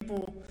earth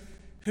people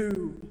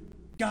who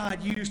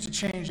God used to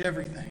change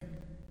everything.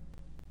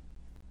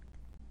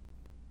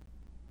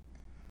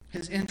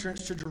 His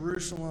entrance to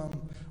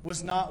Jerusalem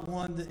was not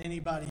one that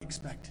anybody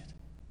expected.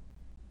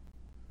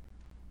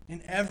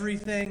 In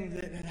everything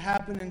that had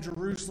happened in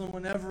Jerusalem,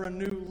 whenever a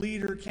new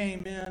leader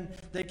came in,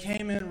 they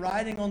came in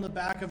riding on the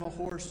back of a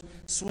horse,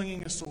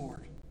 swinging a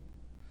sword.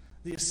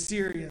 The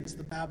Assyrians,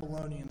 the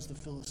Babylonians, the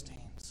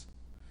Philistines.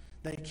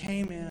 They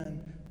came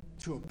in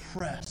to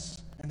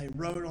oppress, and they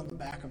rode on the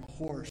back of a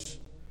horse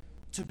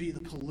to be the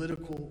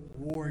political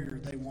warrior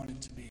they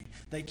wanted to be.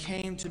 They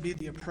came to be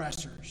the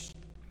oppressors.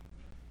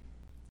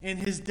 In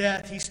His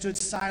death, He stood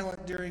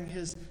silent during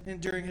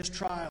his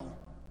trial.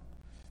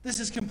 This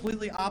is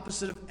completely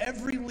opposite of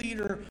every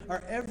leader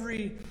or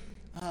every,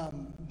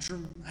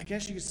 I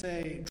guess you could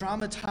say,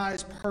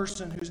 dramatized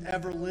person who's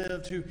ever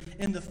lived, who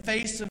in the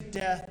face of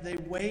death, they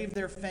wave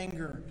their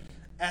finger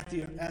at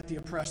the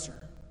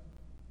oppressor.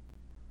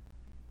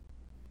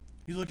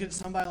 You look at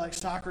somebody like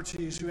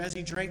Socrates, who as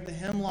he drank the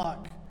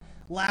hemlock,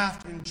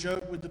 laughed and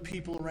joked with the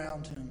people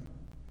around him.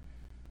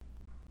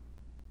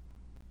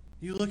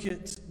 You look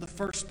at the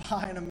first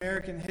spy in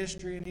American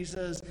history, and he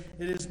says,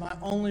 "It is my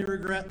only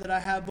regret that I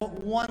have but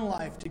one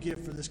life to give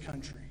for this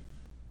country."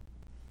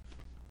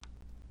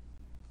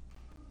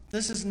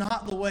 This is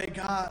not the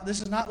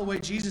way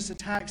Jesus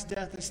attacks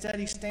death. Instead,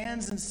 He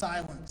stands in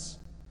silence,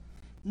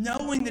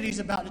 knowing that He's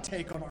about to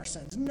take on our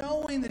sins,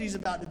 knowing that He's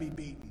about to be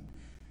beaten.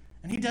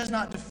 And He does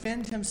not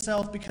defend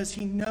Himself because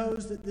He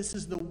knows that this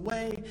is the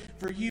way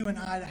for you and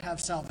I to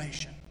have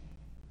salvation.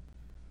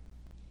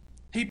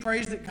 He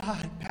prays that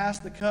God pass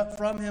the cup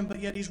from Him, but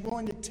yet He's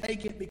willing to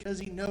take it because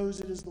He knows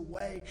it is the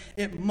way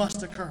it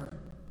must occur.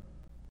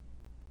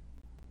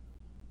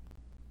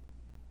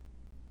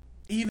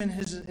 Even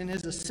in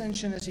His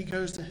ascension as He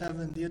goes to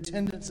heaven, the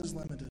attendance is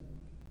limited.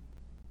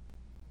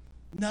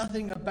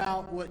 Nothing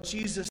about what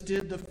Jesus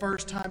did the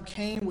first time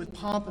came with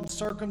pomp and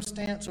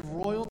circumstance of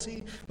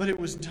royalty, but it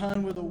was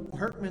done with a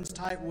workman's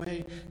type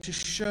way to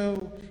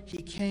show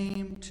He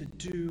came to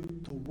do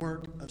the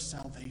work of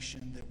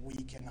salvation that we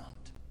cannot.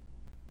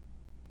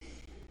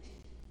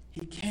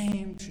 He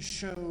came to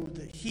show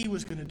that He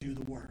was going to do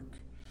the work,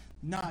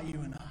 not you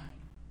and I.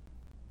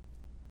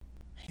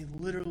 He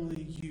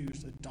literally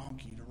used a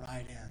donkey to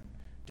ride in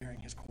during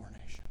His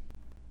coronation.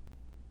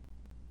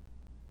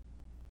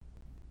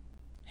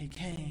 He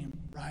came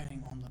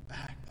riding on the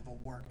back of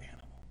a work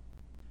animal.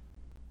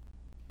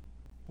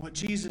 What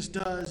Jesus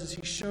does is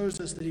He shows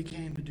us that He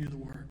came to do the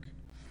work.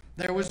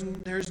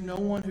 There's no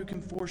one who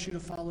can force you to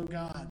follow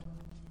God.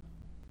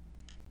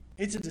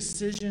 It's a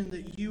decision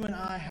that you and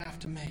I have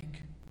to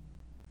make.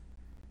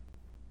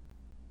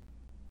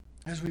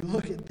 As we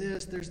look at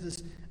this, there's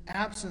this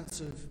absence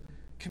of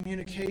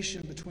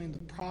communication between the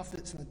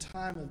prophets and the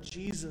time of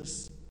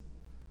Jesus.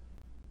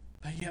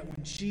 But yet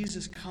when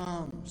Jesus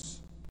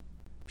comes,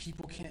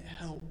 people can't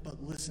help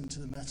but listen to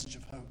the message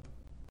of hope.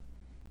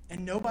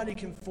 And nobody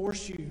can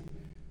force you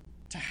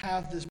to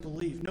have this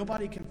belief.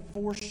 Nobody can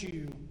force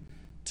you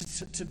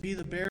to be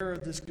the bearer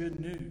of this good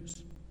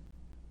news.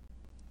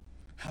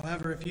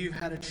 However, if you've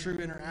had a true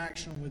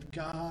interaction with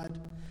God,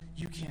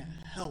 you can't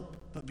help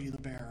but be the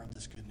bearer of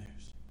this good news.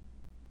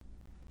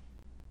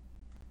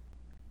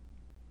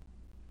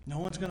 No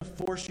one's going to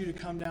force you to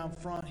come down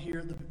front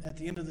here at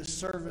the end of this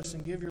service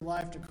and give your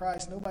life to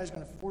Christ. Nobody's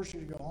going to force you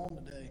to go home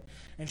today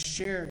and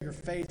share your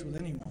faith with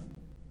anyone.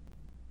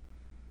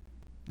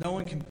 No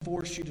one can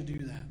force you to do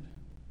that.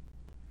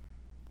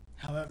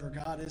 However,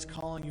 God is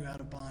calling you out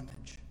of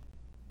bondage.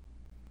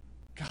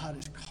 God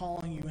is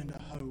calling you into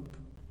hope.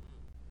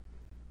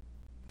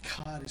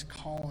 God is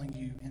calling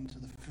you into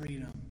the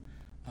freedom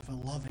of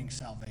a loving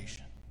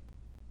salvation.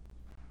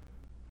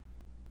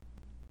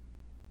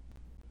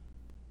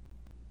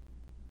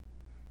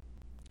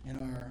 In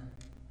our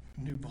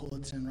new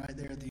bulletin right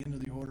there at the end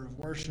of the order of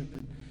worship,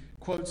 it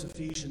quotes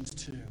Ephesians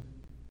 2.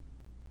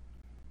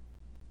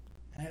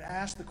 And it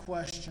asks the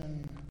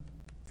question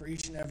for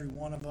each and every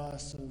one of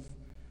us of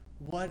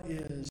what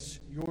is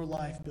your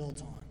life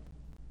built on?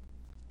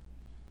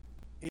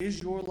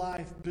 Is your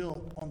life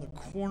built on the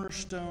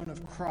cornerstone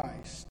of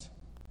Christ?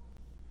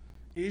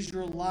 Is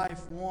your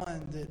life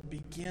one that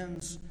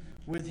begins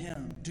with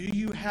Him? Do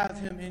you have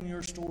Him in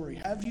your story?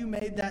 Have you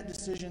made that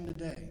decision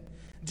today?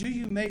 Do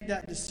you make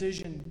that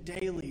decision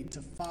daily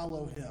to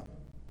follow Him?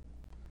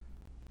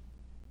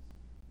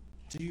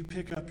 Do you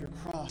pick up your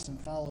cross and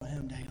follow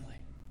Him daily?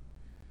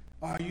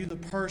 Are you the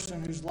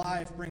person whose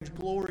life brings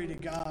glory to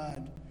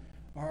God,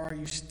 or are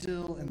you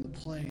still in the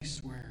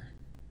place where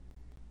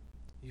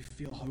you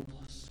feel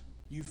hopeless?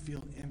 You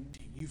feel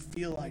empty. You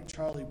feel like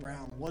Charlie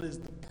Brown. What is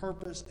the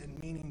purpose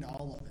and meaning to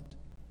all of it?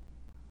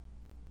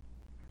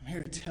 I'm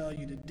here to tell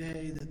you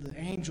today that the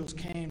angels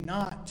came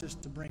not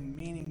just to bring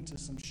meaning to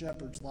some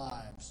shepherds'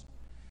 lives.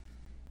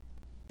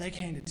 They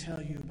came to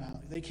tell you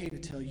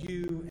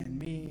and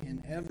me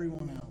and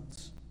everyone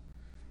else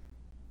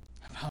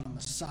about a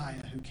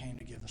Messiah who came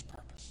to give us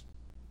purpose.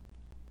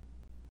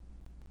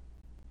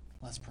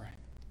 Let's pray.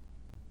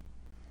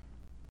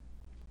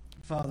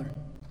 Father,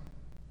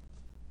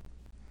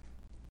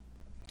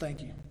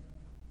 thank you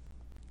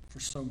for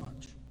so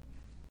much.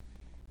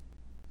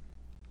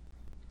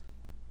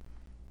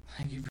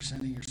 Thank you for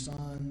sending your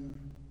Son.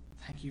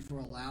 Thank you for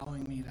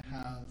allowing me to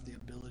have the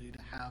ability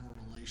to have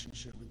a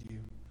relationship with you.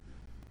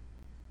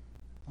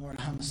 Lord,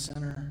 I'm a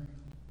sinner,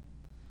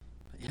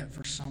 but yet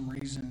for some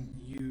reason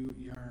you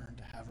yearn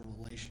to have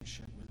a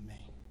relationship with me.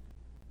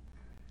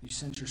 You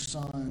sent your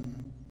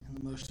Son in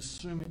the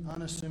most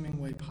unassuming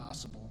way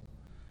possible,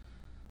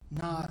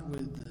 not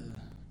with the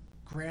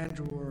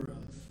grandeur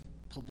of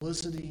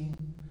publicity,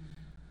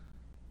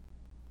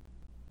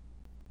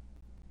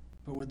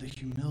 but with the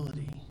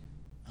humility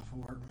of a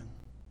workman.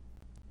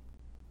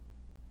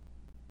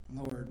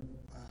 Lord,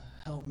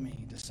 help me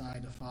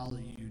decide to follow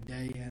you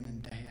day in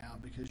and day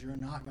out, because you're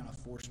not going to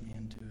force me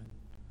into it.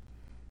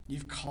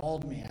 You've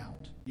called me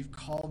out. You've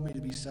called me to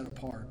be set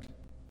apart.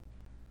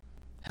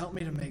 Help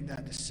me to make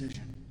that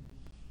decision.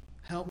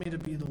 Help me to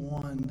be the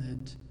one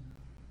that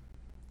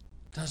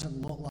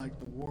doesn't look like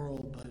the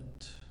world,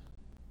 but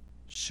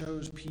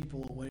shows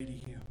people a way to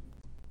you.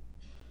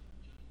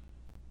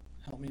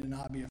 Help me to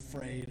not be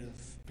afraid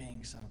of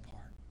being set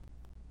apart.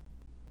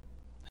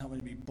 Help me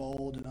to be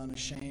bold and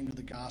unashamed of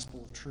the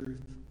gospel of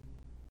truth.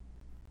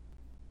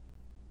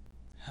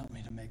 Help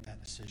me to make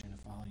that decision to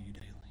follow you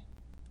daily.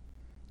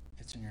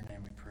 It's in your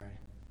name we pray.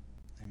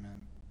 Amen.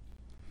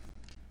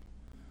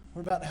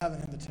 We're about to have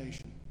an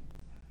invitation.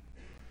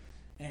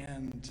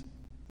 And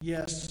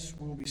yes,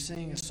 we'll be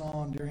singing a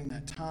song during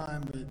that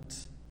time, but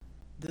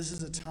this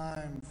is a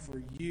time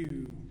for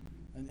you,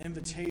 an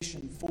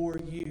invitation for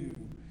you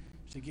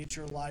to get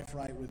your life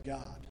right with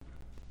God.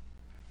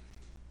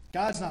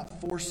 God's not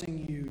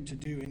forcing you to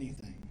do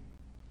anything.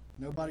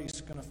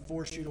 Nobody's going to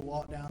force you to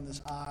walk down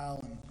this aisle,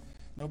 and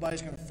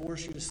nobody's going to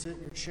force you to sit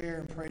in your chair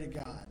and pray to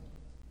God.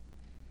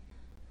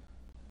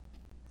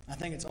 I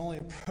think it's only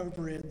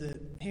appropriate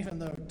that, even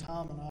though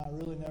Tom and I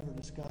really never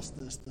discussed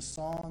this, the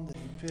song that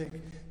you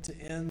pick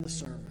to end the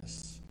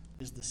service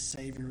is "The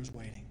Savior is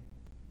Waiting."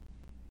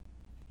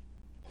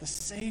 The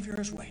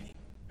Savior is waiting.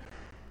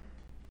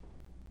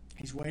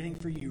 He's waiting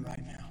for you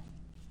right now.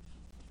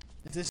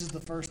 If this is the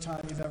first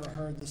time you've ever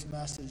heard this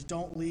message,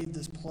 don't leave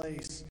this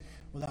place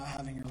without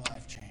having your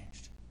life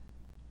changed.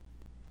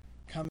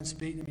 Come and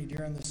speak to me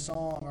during this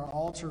song. Our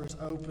altar is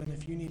open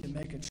if you need to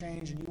make a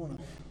change and you want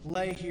to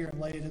lay here and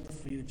lay it at the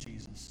feet of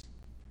Jesus.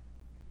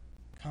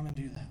 Come and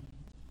do that.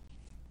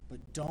 But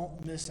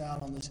don't miss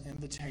out on this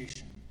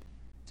invitation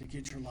to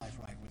get your life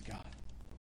right with God.